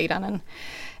lite grann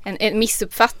en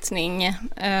missuppfattning,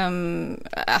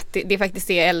 att det faktiskt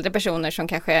är äldre personer som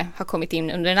kanske har kommit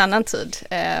in under en annan tid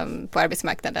på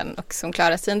arbetsmarknaden och som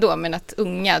klarar sig ändå, men att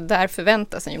unga, där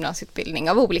förväntas en gymnasieutbildning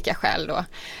av olika skäl då.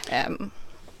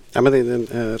 Ja, men det är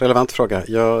en relevant fråga.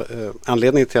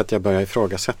 Anledningen till att jag började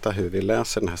ifrågasätta hur vi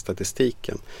läser den här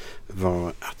statistiken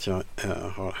var att jag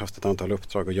har haft ett antal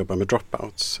uppdrag att jobba med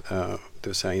dropouts, det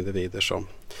vill säga individer som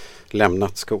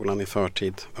lämnat skolan i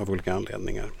förtid av olika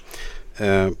anledningar.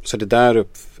 Så det är där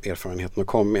erfarenheten har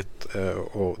kommit,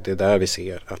 och det är där vi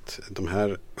ser att de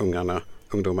här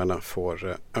ungdomarna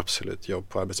får absolut jobb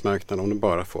på arbetsmarknaden om de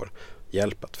bara får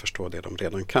hjälp att förstå det de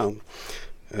redan kan.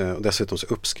 Och dessutom så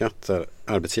uppskattar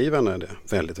arbetsgivarna det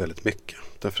väldigt, väldigt mycket.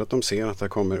 Därför att de ser att det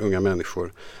kommer unga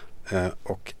människor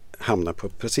och hamnar på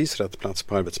precis rätt plats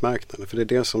på arbetsmarknaden. För det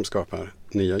är det som skapar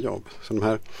nya jobb. Så de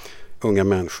här unga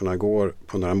människorna går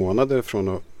på några månader från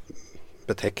att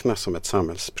betecknas som ett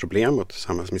samhällsproblem och ett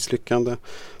samhällsmisslyckande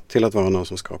till att vara någon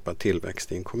som skapar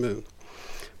tillväxt i en kommun.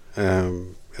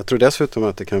 Jag tror dessutom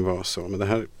att det kan vara så, men det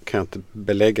här kan jag inte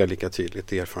belägga lika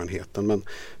tydligt i erfarenheten, men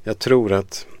jag tror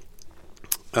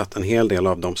att en hel del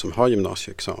av de som har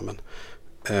gymnasieexamen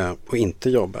och inte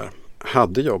jobbar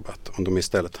hade jobbat om de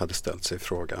istället hade ställt sig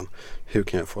frågan: hur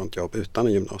kan jag få ett jobb utan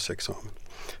en gymnasieexamen?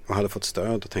 Och hade fått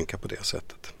stöd att tänka på det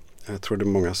sättet. Jag tror det är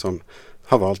många som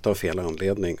har valt av fel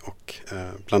anledning och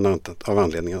bland annat av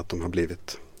anledningen att de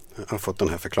har fått den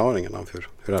här förklaringen av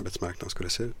hur arbetsmarknaden skulle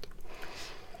se ut.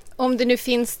 Om det nu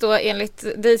finns då enligt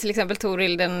dig till exempel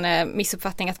Toril en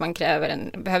missuppfattning att man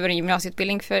behöver en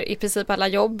gymnasieutbildning för i princip alla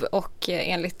jobb, och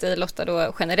enligt dig Lotta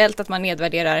då generellt att man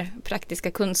nedvärderar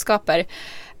praktiska kunskaper.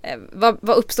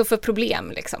 Vad uppstår för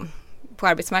problem liksom på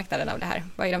arbetsmarknaden av det här?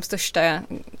 Vad är de största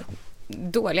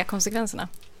dåliga konsekvenserna?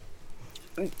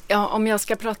 Ja, om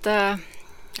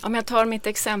jag tar mitt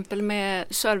exempel med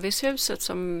servicehuset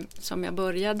som jag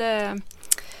började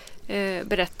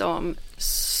berätta om,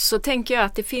 så tänker jag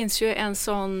att det finns ju en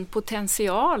sån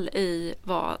potential i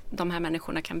vad de här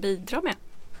människorna kan bidra med.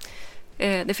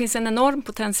 Det finns en enorm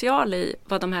potential i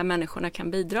vad de här människorna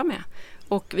kan bidra med.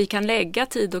 Och vi kan lägga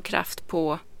tid och kraft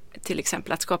på till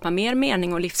exempel att skapa mer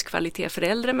mening och livskvalitet för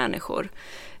äldre människor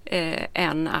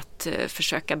än att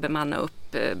försöka bemanna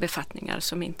upp befattningar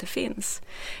som inte finns.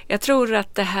 Jag tror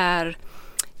att det här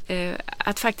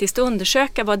att faktiskt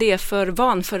undersöka vad det är för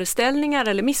vanföreställningar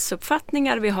eller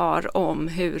missuppfattningar vi har om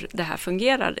hur det här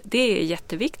fungerar, det är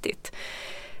jätteviktigt.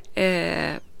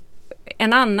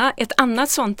 Ett annat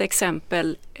sådant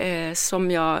exempel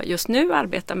som jag just nu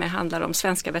arbetar med handlar om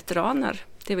svenska veteraner.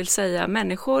 Det vill säga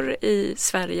människor i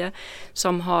Sverige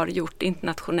som har gjort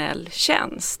internationell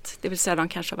tjänst. Det vill säga de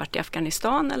kanske har varit i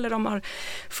Afghanistan eller de har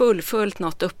fullföljt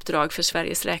något uppdrag för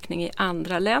Sveriges räkning i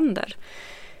andra länder.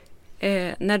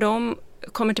 När de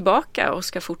kommer tillbaka och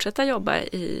ska fortsätta jobba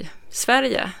i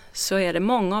Sverige så är det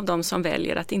många av dem som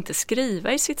väljer att inte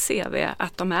skriva i sitt CV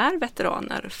att de är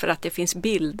veteraner, för att det finns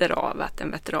bilder av att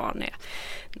en veteran är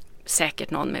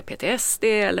säkert någon med PTSD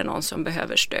eller någon som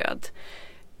behöver stöd.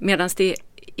 Medan det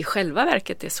i själva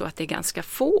verket är så att det är ganska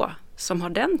få som har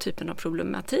den typen av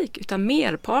problematik, utan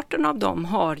merparten av dem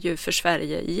har ju för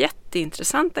Sverige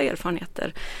jätteintressanta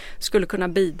erfarenheter, skulle kunna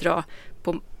bidra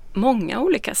på många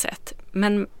olika sätt.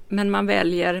 Men man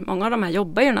väljer, många av de här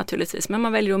jobbar ju naturligtvis, men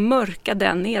man väljer att mörka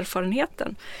den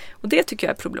erfarenheten. Och det tycker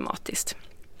jag är problematiskt.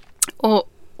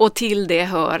 Och till det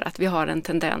hör att vi har en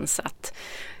tendens att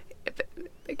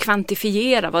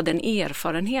kvantifiera vad den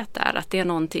erfarenhet är. Att det är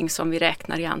någonting som vi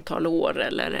räknar i antal år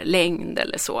eller längd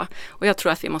eller så. Och jag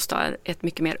tror att vi måste ha ett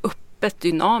mycket mer öppet,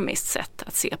 dynamiskt sätt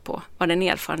att se på vad den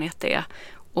erfarenhet är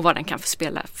och vad den kan få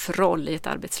spela för roll i ett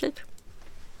arbetsliv.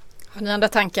 Har ni andra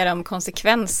tankar om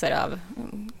konsekvenser av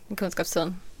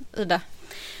kunskapssyn, Ida?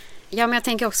 Ja, men jag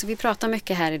tänker också, vi pratar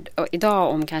mycket här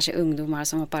idag om kanske ungdomar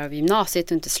som hoppar av gymnasiet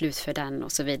och inte slutför den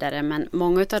och så vidare. Men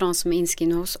många av de som är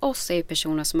inskrivna hos oss är ju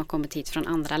personer som har kommit hit från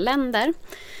andra länder.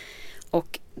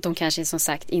 Och de kanske som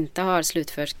sagt inte har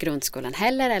slutfört grundskolan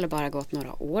heller eller bara gått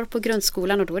några år på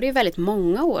grundskolan. Och då är det ju väldigt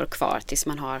många år kvar tills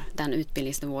man har den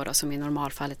utbildningsnivå då, som i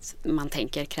normalfallet man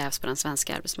tänker krävs på den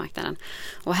svenska arbetsmarknaden.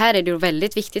 Och här är det ju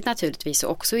väldigt viktigt naturligtvis att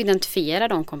också identifiera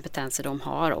de kompetenser de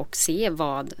har och se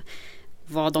vad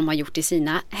de har gjort i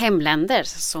sina hemländer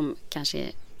som kanske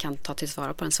kan ta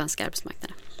tillvara på den svenska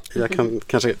arbetsmarknaden. Jag kan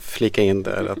kanske flika in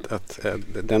där att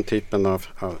den typen av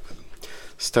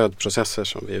stödprocesser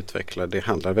som vi utvecklar, det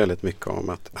handlar väldigt mycket om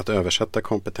att översätta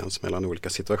kompetens mellan olika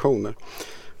situationer.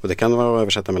 Och det kan vara att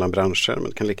översätta mellan branscher, men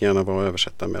det kan lika gärna vara att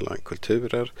översätta mellan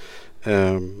kulturer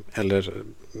eller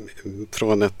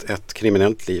från ett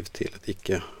kriminellt liv till ett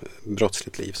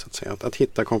icke-brottsligt liv så att säga. Att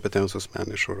hitta kompetens hos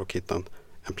människor och hitta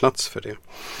en plats för det.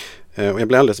 Och jag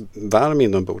blir alldeles varm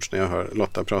inombords när jag hör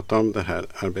Lotta prata om det här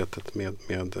arbetet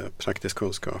med praktisk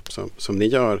kunskap som ni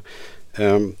gör.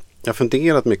 Jag har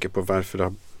funderat mycket på varför det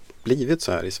har blivit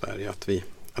så här i Sverige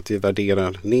att vi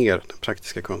värderar ner den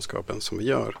praktiska kunskapen som vi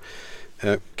gör.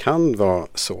 Kan vara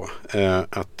så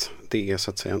att det är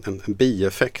så att säga en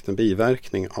bieffekt, en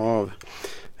biverkning av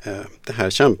det här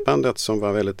kämpandet som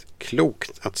var väldigt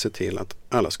klokt att se till att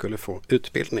alla skulle få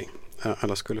utbildning.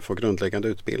 Alla skulle få grundläggande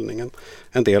utbildningen.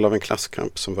 En del av en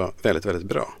klasskamp som var väldigt, väldigt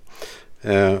bra.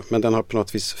 Men den har på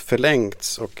något vis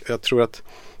förlängts och jag tror att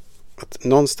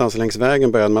någonstans längs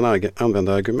vägen började man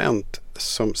använda argument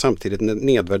som samtidigt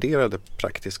nedvärderade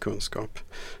praktisk kunskap.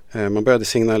 Man började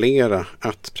signalera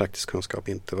att praktisk kunskap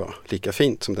inte var lika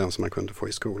fint som den som man kunde få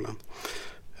i skolan.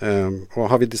 Och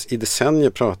har vi i decennier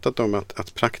pratat om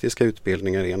att praktiska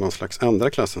utbildningar är någon slags andra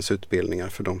klassens utbildningar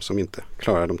för de som inte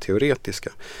klarar de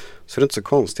teoretiska, så är det inte så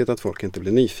konstigt att folk inte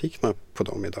blir nyfikna på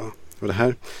dem idag. Och det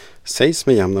här sägs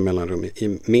med jämna mellanrum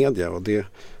i media, och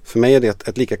för mig är det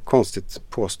ett lika konstigt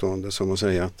påstående som att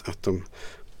säga att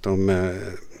de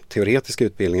teoretiska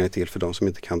utbildningarna är till för de som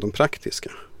inte kan de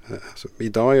praktiska. Alltså,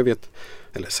 idag är vi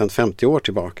sedan 50 år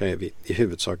tillbaka är vi i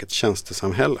huvudsak ett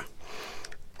tjänstesamhälle.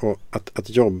 Och att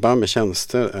jobba med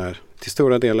tjänster är till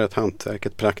stora delar ett hantverk,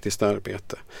 ett praktiskt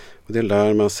arbete. Och det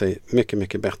lär man sig mycket,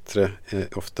 mycket bättre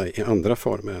ofta i andra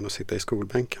former än att sitta i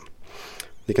skolbänken.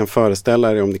 Ni kan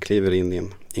föreställa er om ni kliver in i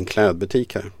en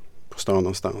klädbutik här på stan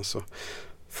någonstans och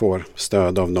får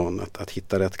stöd av någon att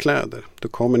hitta rätt kläder. Då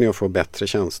kommer ni att få bättre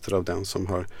tjänster av den som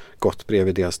har gått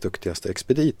bredvid deras duktigaste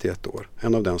expedit i ett år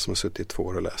än av den som har suttit 2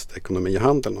 år och läst ekonomi och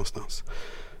handel någonstans.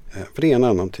 För det är en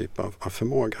annan typ av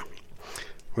förmåga.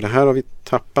 Och det här har vi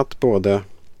tappat både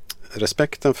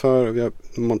respekten för, och vi har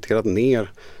monterat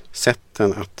ner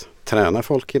sätten att träna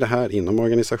folk i det här inom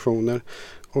organisationer,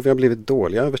 och vi har blivit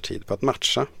dåliga över tid på att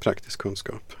matcha praktisk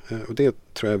kunskap. Och det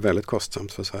tror jag är väldigt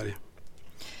kostsamt för Sverige.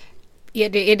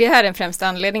 Är det här den främsta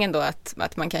anledningen då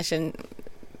att man kanske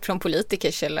från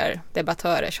politikers eller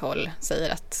debattörers håll säger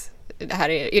att det här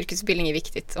yrkesutbildning är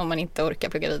viktigt om man inte orkar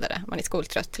plugga vidare, man är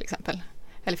skoltrött till exempel?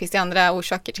 Eller finns det andra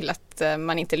orsaker till att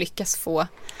man inte lyckas få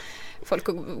folk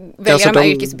att välja de här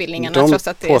yrkesutbildningarna trots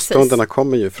att det sägs? De påståendena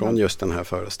kommer ju från just den här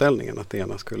föreställningen att det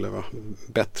ena skulle vara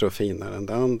bättre och finare än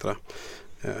det andra.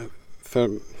 För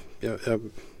jag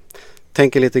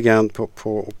tänker lite grann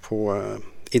på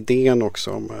idén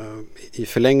också om i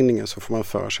förlängningen så får man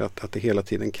för sig att det hela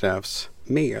tiden krävs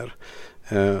mer.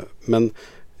 Men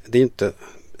det är inte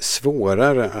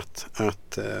svårare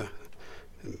att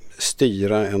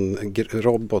styra en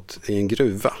robot i en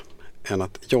gruva än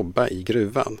att jobba i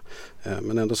gruvan.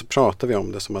 Men ändå så pratar vi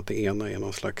om det som att det ena är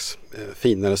någon slags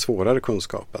finare, svårare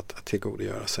kunskap att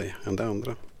tillgodogöra sig än det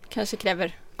andra. Kanske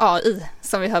kräver AI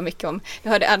som vi hör mycket om.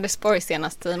 Jag hörde Anders Borg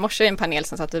senast i morse i en panel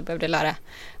som sa att vi behövde lära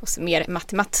oss mer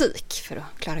matematik för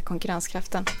att klara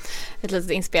konkurrenskraften. Ett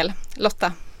litet inspel.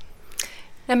 Lotta?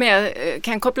 Ja, men jag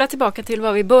kan koppla tillbaka till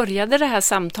vad vi började det här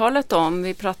samtalet om.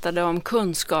 Vi pratade om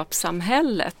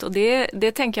kunskapssamhället, och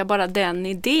det tänker jag bara den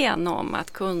idén om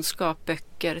att kunskap,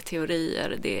 böcker,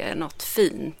 teorier, det är något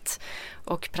fint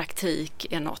och praktik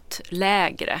är något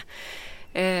lägre.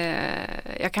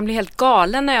 Jag kan bli helt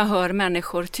galen när jag hör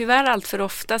människor tyvärr allt för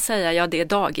ofta säga ja, det är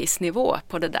dagisnivå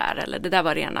på det där, eller det där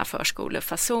var rena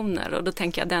förskolefasoner, och då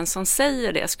tänker jag den som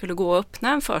säger det skulle gå och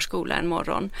öppna en förskola en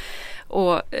morgon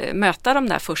och möta de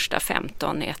där första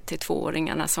 15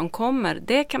 1-2-åringarna som kommer.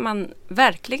 Det kan man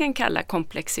verkligen kalla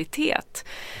komplexitet.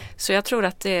 Så jag tror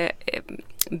att det är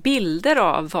bilder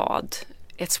av vad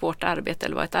ett svårt arbete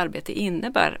eller vad ett arbete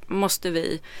innebär måste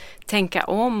vi tänka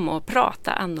om och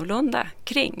prata annorlunda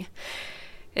kring.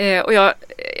 Och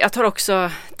jag tar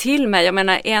också till mig, jag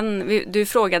menar du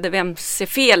frågade vem ser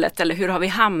felet eller hur har vi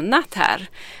hamnat här?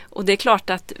 Och det är klart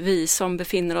att vi som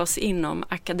befinner oss inom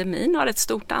akademin har ett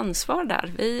stort ansvar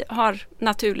där. Vi har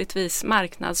naturligtvis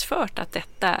marknadsfört att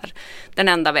detta är den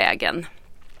enda vägen,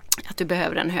 att du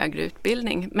behöver en högre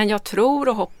utbildning. Men jag tror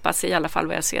och hoppas, i alla fall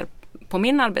vad jag ser på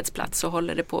min arbetsplats, så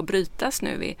håller det på att brytas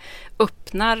nu. Vi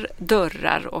öppnar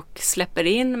dörrar och släpper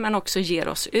in, men också ger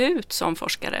oss ut som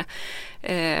forskare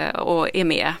och är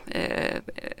med.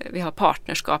 Vi har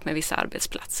partnerskap med vissa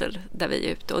arbetsplatser där vi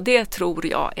är ute, och det tror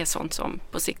jag är sånt som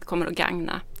på sikt kommer att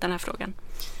gagna den här frågan.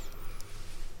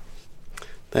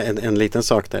 En liten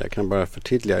sak där jag kan bara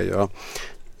förtydliga.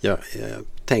 Jag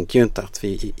tänker ju inte att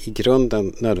vi i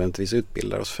grunden nödvändigtvis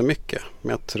utbildar oss för mycket,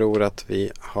 men jag tror att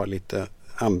vi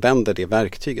använder det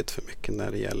verktyget för mycket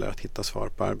när det gäller att hitta svar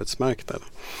på arbetsmarknaden.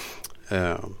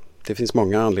 Det finns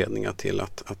många anledningar till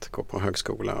att gå på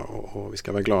högskola, och vi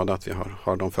ska vara glada att vi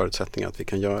har de förutsättningar att vi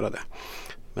kan göra det.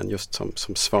 Men just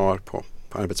som svar på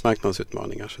arbetsmarknadens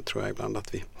utmaningar så tror jag ibland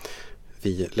att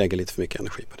vi lägger lite för mycket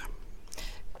energi på det.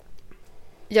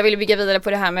 Jag vill bygga vidare på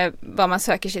det här med vad man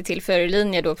söker sig till för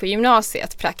linjer då på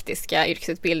gymnasiet, praktiska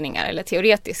yrkesutbildningar eller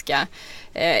teoretiska.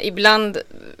 Ibland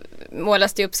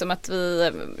målas det upp som att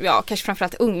vi, kanske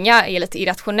framförallt unga, är lite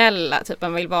irrationella. Typ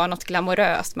man vill vara något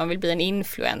glamoröst, man vill bli en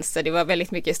influencer. Det var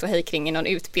väldigt mycket ståhej kring i någon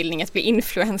utbildning att bli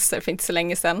influencer för inte så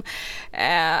länge sedan.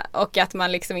 Och att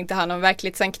man liksom inte har någon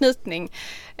verklighetsanknytning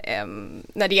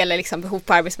när det gäller liksom behov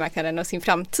på arbetsmarknaden och sin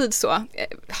framtid. Så.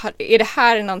 Är det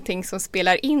här någonting som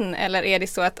spelar in, eller är det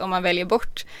så att om man väljer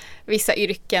bort vissa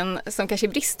yrken som kanske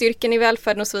är bristyrken i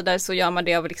välfärden och så vidare, så gör man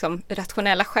det av liksom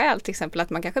rationella skäl, till exempel att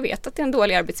man kanske vet att det är en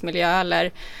dålig arbetsmiljö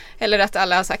eller att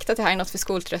alla har sagt att det här är något för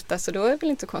skoltrötta, så då är det väl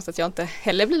inte så konstigt att jag inte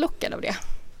heller blir lockad av det.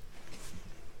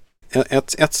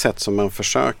 ett sätt som man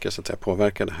försöker så att säga,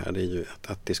 påverka det här, det är ju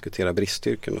att diskutera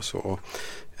bristyrken och så. Och,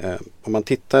 om man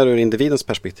tittar ur individens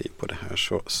perspektiv på det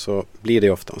här så blir det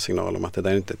ofta en signal om att det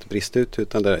där är inte ett bristyrke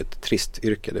utan det är ett trist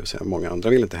yrke. Det vill säga många andra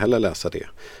vill inte heller läsa det.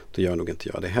 Då gör nog inte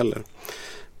jag det heller.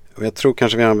 Och jag tror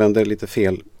kanske vi använder lite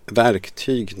fel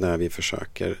verktyg när vi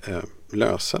försöker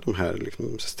lösa de här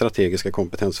liksom, strategiska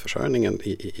kompetensförsörjningen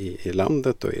i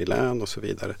landet och i län och så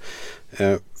vidare.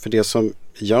 För det som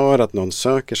gör att någon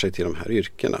söker sig till de här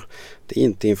yrkena, det är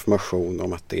inte information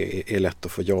om att det är lätt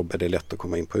att få jobb eller det är lätt att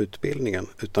komma in på utbildningen,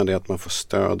 utan det är att man får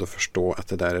stöd och förstå att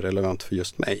det där är relevant för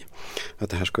just mig.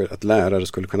 Att lärare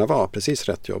skulle kunna vara precis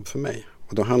rätt jobb för mig.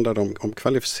 Och då handlar det om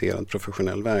kvalificerad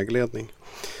professionell vägledning.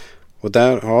 Och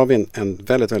där har vi en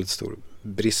väldigt, väldigt stor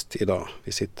brist idag.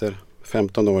 Vi sitter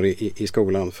 15 år i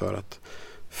skolan för att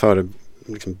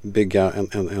liksom bygga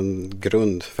en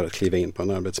grund för att kliva in på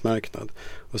en arbetsmarknad.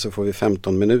 Och så får vi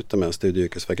 15 minuter med en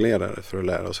studieyrkesvägledare för att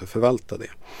lära oss att förvalta det.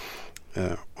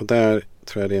 Och där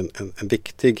tror jag det är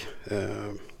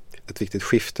ett viktigt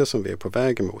skifte som vi är på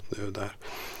väg emot nu. Där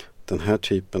den här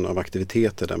typen av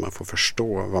aktiviteter där man får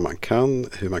förstå vad man kan,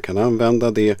 hur man kan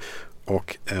använda det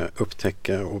och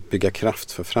upptäcka och bygga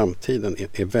kraft för framtiden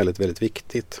är väldigt, väldigt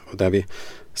viktigt. Och där vi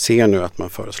ser nu att man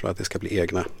föreslår att det ska bli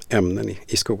egna ämnen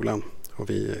i skolan. Och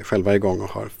vi är själva igång och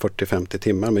har 40-50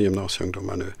 timmar med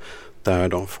gymnasieungdomar nu där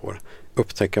de får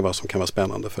upptäcka vad som kan vara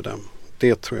spännande för dem.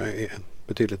 Det tror jag är ett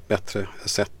betydligt bättre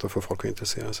sätt att få folk att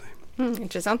intressera sig.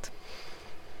 Intressant.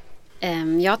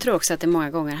 Jag tror också att det många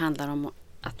gånger handlar om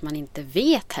att man inte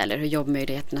vet heller hur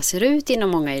jobbmöjligheterna ser ut inom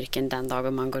många yrken den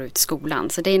dagen man går ut i skolan.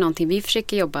 Så det är någonting vi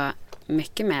försöker jobba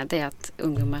mycket med, det är att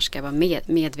ungdomar ska vara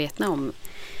medvetna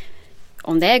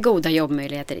om det är goda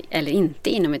jobbmöjligheter eller inte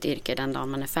inom ett yrke den dagen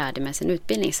man är färdig med sin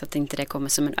utbildning, så att inte det kommer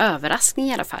som en överraskning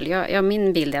i alla fall.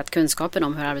 Min bild är att kunskapen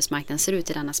om hur arbetsmarknaden ser ut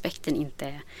i den aspekten inte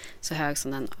är så hög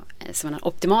som den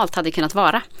optimalt hade kunnat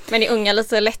vara. Men är unga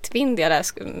lite lättvindiga där?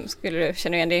 Skulle du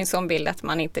känna igen det i en sån bild att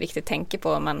man inte riktigt tänker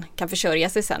på om man kan försörja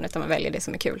sig sen utan man väljer det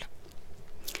som är kul?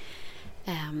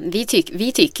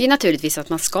 Vi tycker naturligtvis att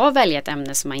man ska välja ett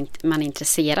ämne som man är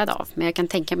intresserad av. Men jag kan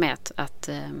tänka mig att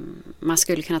man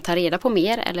skulle kunna ta reda på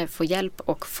mer eller få hjälp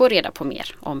och få reda på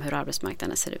mer om hur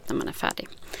arbetsmarknaden ser ut när man är färdig.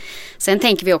 Sen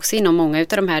tänker vi också inom många av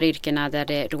de här yrkena där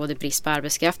det råder brist på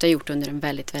arbetskraft, har gjort under en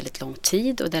väldigt, väldigt lång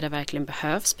tid och där det verkligen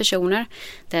behövs personer.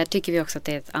 Där tycker vi också att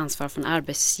det är ett ansvar från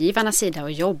arbetsgivarnas sida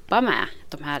att jobba med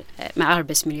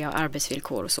arbetsmiljö och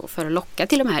arbetsvillkor och så för att locka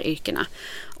till de här yrkena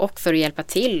och för att hjälpa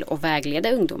till och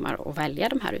vägleda ungdomar och välja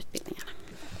de här utbildningarna.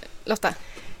 Lotta?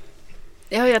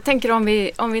 Ja, jag tänker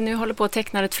om vi nu håller på att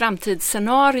teckna ett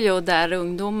framtidsscenario där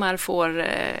ungdomar får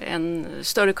en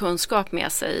större kunskap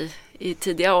med sig i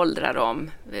tidiga åldrar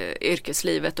om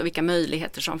yrkeslivet och vilka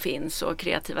möjligheter som finns och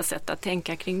kreativa sätt att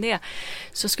tänka kring det,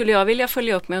 så skulle jag vilja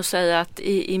följa upp med att säga att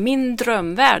i min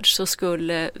drömvärld så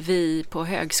skulle vi på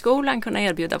högskolan kunna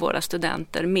erbjuda våra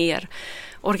studenter mer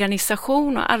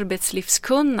organisation och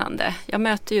arbetslivskunnande. Jag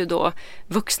möter ju då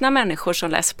vuxna människor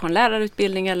som läser på en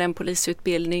lärarutbildning eller en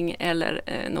polisutbildning eller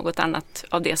något annat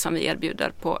av det som vi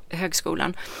erbjuder på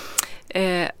högskolan.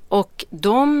 Och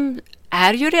de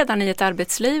är ju redan i ett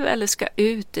arbetsliv eller ska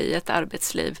ut i ett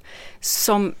arbetsliv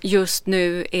som just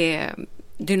nu är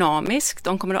dynamiskt.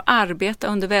 De kommer att arbeta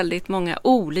under väldigt många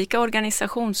olika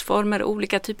organisationsformer,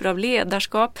 olika typer av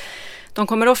ledarskap. De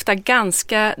kommer ofta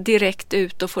ganska direkt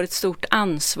ut och får ett stort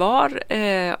ansvar.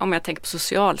 Om jag tänker på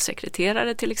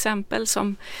socialsekreterare till exempel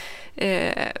som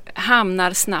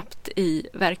hamnar snabbt i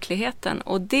verkligheten.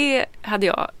 Och det hade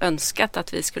jag önskat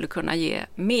att vi skulle kunna ge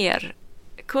mer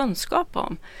kunskap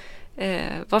om.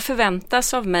 Vad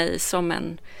förväntas av mig som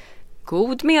en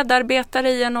god medarbetare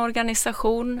i en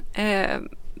organisation?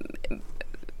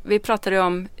 Vi pratade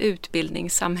om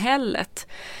utbildningssamhället.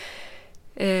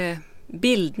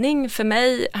 Bildning för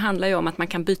mig handlar ju om att man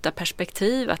kan byta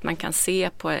perspektiv, att man kan se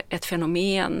på ett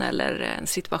fenomen eller en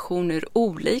situation ur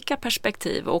olika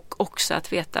perspektiv och också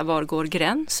att veta var går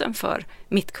gränsen för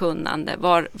mitt kunnande,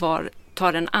 var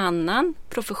tar en annan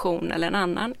profession eller en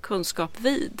annan kunskap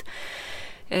vid.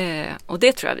 Och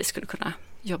det tror jag vi skulle kunna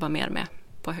jobba mer med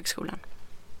på högskolan.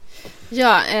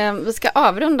 Ja, vi ska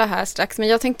avrunda här strax, men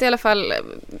jag tänkte i alla fall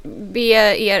be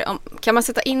er om, kan man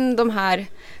sätta in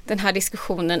den här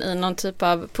diskussionen i någon typ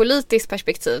av politiskt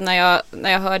perspektiv? När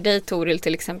jag hör dig, Toril,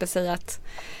 till exempel säga att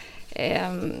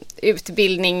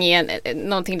utbildning är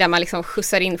någonting där man liksom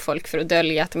skjutsar in folk för att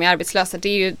dölja att de är arbetslösa. Det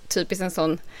är ju typiskt en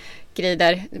sån grej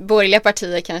där borgerliga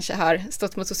partier kanske har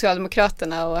stått mot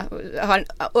Socialdemokraterna och har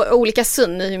olika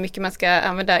syn i hur mycket man ska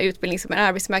använda utbildning som en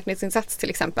arbetsmarknadsinsats till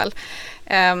exempel.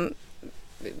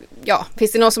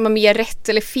 finns det någon som har mer rätt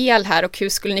eller fel här, och hur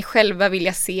skulle ni själva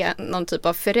vilja se någon typ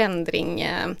av förändring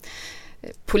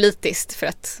politiskt för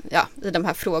att, i de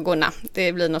här frågorna?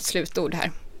 Det blir något slutord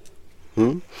här.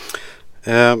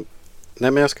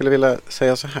 Nej, men jag skulle vilja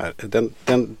säga så här.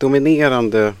 Den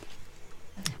dominerande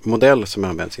modell som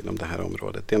används inom det här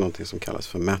området, det är någonting som kallas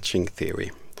för matching theory,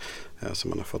 som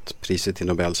man har fått priset till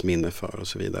Nobels minne för och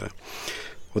så vidare.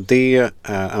 Och det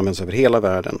används över hela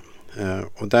världen.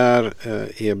 Och där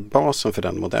är basen för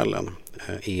den modellen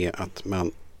är att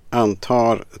man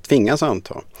tvingas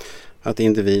anta att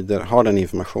individer har den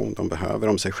information de behöver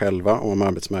om sig själva och om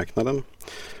arbetsmarknaden.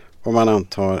 Och man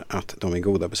antar att de är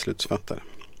goda beslutsfattare.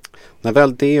 När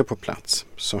väl det är på plats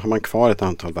så har man kvar ett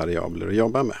antal variabler att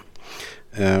jobba med.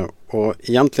 Och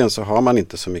egentligen så har man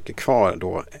inte så mycket kvar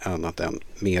då annat än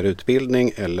mer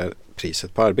utbildning eller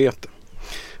priset på arbete.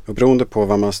 Och beroende på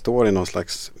var man står i någon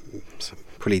slags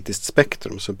politiskt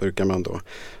spektrum så brukar man då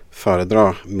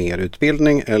föredra mer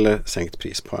utbildning eller sänkt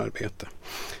pris på arbete.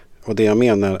 Och det jag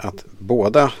menar att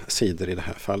båda sidor i det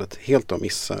här fallet helt då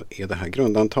missar är det här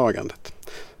grundantagandet.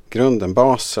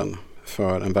 Basen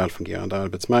för en välfungerande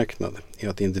arbetsmarknad är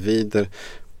att individer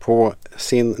på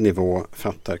sin nivå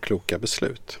fattar kloka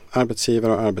beslut.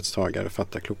 Arbetsgivare och arbetstagare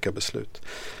fattar kloka beslut.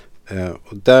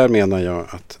 Och där menar jag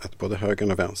att både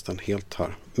högern och vänstern helt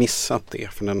har missat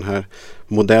det. För när den här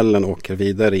modellen åker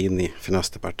vidare in i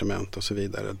finansdepartement och så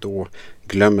vidare, då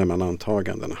glömmer man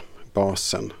antagandena.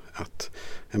 Basen att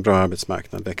en bra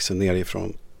arbetsmarknad växer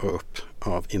nerifrån och upp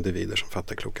av individer som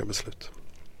fattar kloka beslut.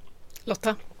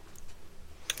 Lotta?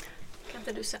 Kan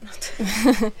inte du säga något?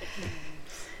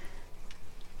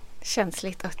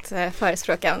 Känsligt att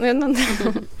förespråka.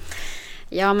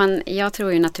 Ja, men jag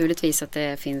tror ju naturligtvis att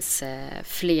det finns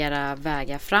flera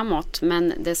vägar framåt.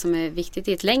 Men det som är viktigt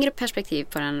i ett längre perspektiv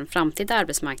på den framtida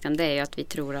arbetsmarknaden, det är ju att vi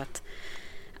tror att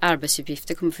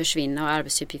arbetsuppgifter kommer försvinna och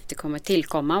arbetsuppgifter kommer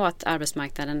tillkomma och att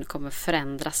arbetsmarknaden kommer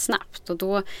förändras snabbt. Och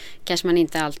då kanske man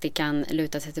inte alltid kan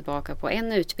luta sig tillbaka på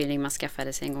en utbildning man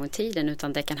skaffade sig en gång i tiden,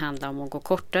 utan det kan handla om att gå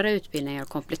kortare utbildningar och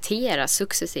komplettera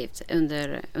successivt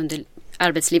under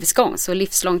arbetslivets gång. Så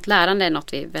livslångt lärande är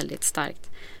något vi väldigt starkt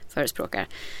förespråkar.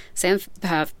 Sen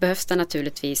behövs det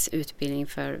naturligtvis utbildning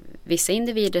för vissa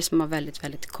individer som har väldigt,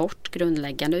 väldigt kort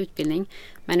grundläggande utbildning.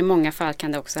 Men i många fall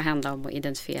kan det också handla om att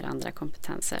identifiera andra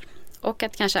kompetenser. Och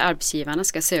att kanske arbetsgivarna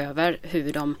ska se över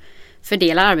hur de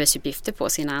fördelar arbetsuppgifter på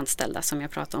sina anställda, som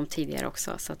jag pratade om tidigare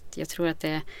också. Så att jag tror att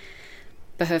det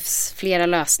behövs flera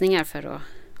lösningar för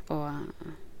att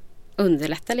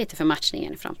underlätta lite för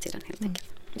matchningen i framtiden helt enkelt.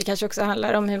 Det kanske också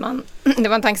handlar om hur man, det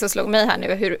var en tanke som slog mig här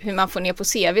nu, hur man får ner på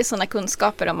CV sådana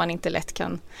kunskaper om man inte lätt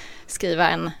kan skriva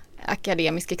en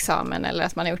akademisk examen eller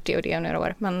att man har gjort det och det några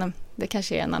år. Men det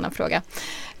kanske är en annan fråga.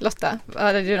 Lotta,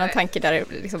 hade du någon tanke där,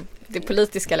 liksom, det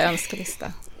politiska eller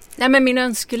önskelista? Nej, men min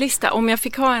önskelista, om jag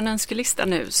fick ha en önskelista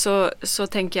nu så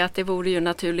tänker jag att det vore ju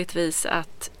naturligtvis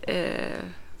att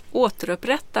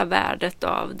återupprätta värdet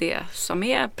av det som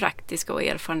är praktiska och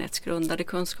erfarenhetsgrundade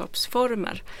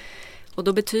kunskapsformer. Och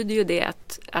då betyder ju det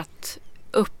att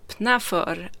öppna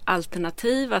för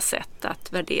alternativa sätt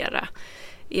att värdera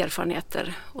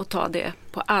erfarenheter och ta det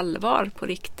på allvar på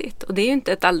riktigt. Och det är ju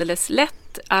inte ett alldeles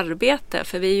lätt arbete,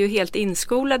 för vi är ju helt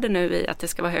inskolade nu i att det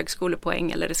ska vara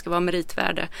högskolepoäng eller det ska vara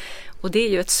meritvärde. Och det är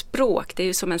ju ett språk, det är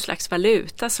ju som en slags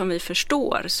valuta som vi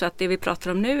förstår. Så att det vi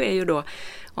pratar om nu är ju då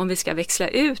om vi ska växla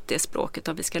ut det språket,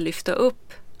 om vi ska lyfta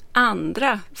upp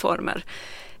andra former.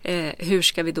 Hur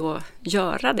ska vi då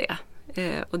göra det?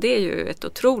 Och det är ju ett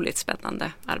otroligt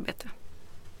spännande arbete.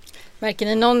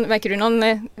 Märker du någon,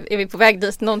 är vi på väg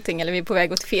dit någonting eller är vi på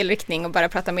väg åt fel riktning och bara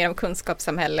prata mer om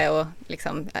kunskapssamhälle och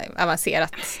liksom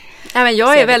avancerat? Ja, men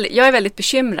jag är väldigt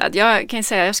bekymrad.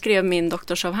 Jag skrev min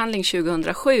doktorsavhandling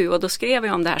 2007 och då skrev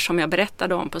jag om det här som jag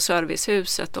berättade om på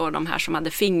servicehuset och de här som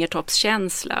hade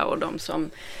fingertoppskänsla och de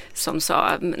som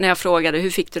sa, när jag frågade hur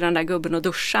fick du den där gubben att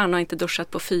duscha? Han har inte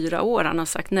duschat på 4 år, han har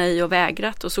sagt nej och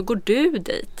vägrat och så går du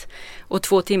dit. Och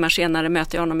 2 timmar senare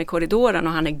möter jag honom i korridoren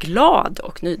och han är glad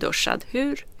och nyduschad.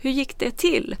 Hur gick det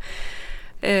till?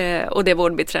 Och det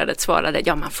vårdbiträdet svarade,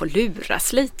 ja man får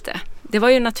luras lite. Det var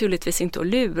ju naturligtvis inte att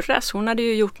luras. Hon hade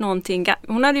gjort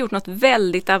något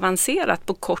väldigt avancerat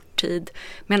på kort tid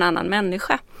med en annan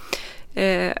människa.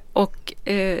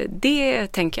 Det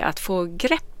tänker jag att få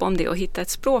grepp om det och hitta ett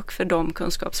språk för de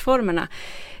kunskapsformerna.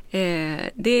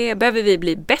 Det behöver vi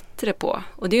bli bättre på.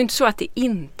 Och det är ju inte så att det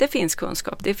inte finns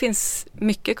kunskap. Det finns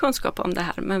mycket kunskap om det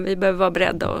här, men vi behöver vara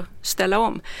beredda att ställa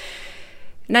om.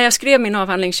 När jag skrev min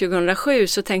avhandling 2007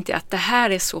 så tänkte jag att det här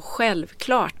är så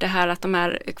självklart. Det här att de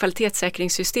här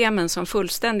kvalitetssäkringssystemen som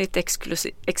fullständigt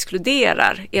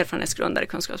exkluderar erfarenhetsgrundade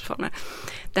kunskapsformer.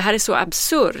 Det här är så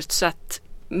absurt så att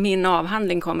min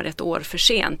avhandling kommer ett år för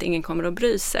sent. Ingen kommer att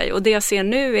bry sig. Och det jag ser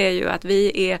nu är ju att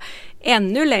vi är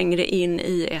ännu längre in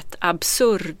i ett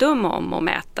absurdum om att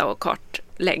mäta och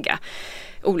kartlägga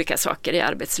olika saker i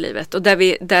arbetslivet. Och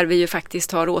där vi ju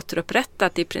faktiskt har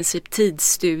återupprättat i princip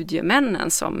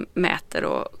tidsstudiemännen som mäter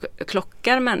och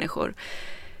klockar människor.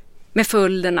 Med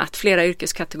följden att flera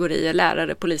yrkeskategorier,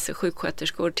 lärare, poliser,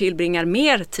 sjuksköterskor tillbringar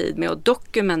mer tid med att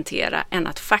dokumentera än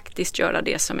att faktiskt göra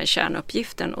det som är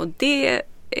kärnuppgiften. Och det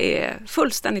är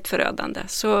fullständigt förödande.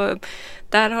 Så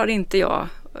där har inte jag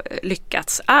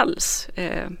lyckats alls.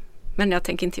 Men jag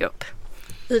tänker inte ge upp.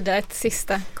 Ida, ett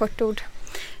sista kort ord.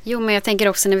 Jo, men jag tänker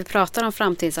också när vi pratar om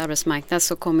framtidens arbetsmarknad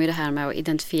så kommer ju det här med att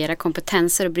identifiera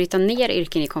kompetenser och bryta ner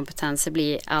yrken i kompetenser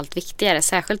bli allt viktigare.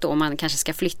 Särskilt då om man kanske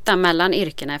ska flytta mellan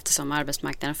yrkena eftersom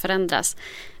arbetsmarknaden förändras.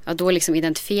 Ja, då liksom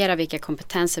identifiera vilka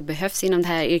kompetenser behövs inom det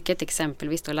här yrket,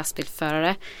 exempelvis då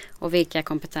lastbilsförare, och vilka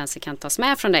kompetenser kan tas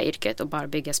med från det här yrket och bara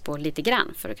byggas på lite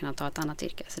grann för att kunna ta ett annat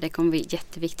yrke. Så det kommer bli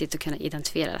jätteviktigt att kunna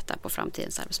identifiera detta på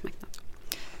framtidens arbetsmarknad.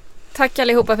 Tack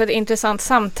allihopa för ett intressant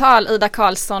samtal. Ida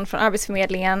Karlsson från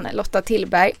Arbetsförmedlingen, Lotta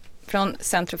Tillberg från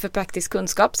Centrum för praktisk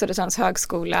kunskap, Södertörns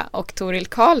högskola, och Toril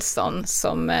Karlsson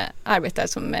som arbetar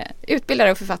som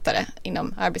utbildare och författare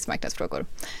inom arbetsmarknadsfrågor.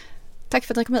 Tack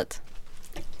för att ni kom hit.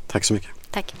 Tack så mycket.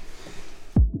 Tack.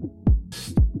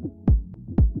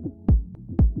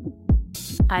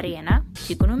 Arena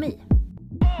Ekonomi.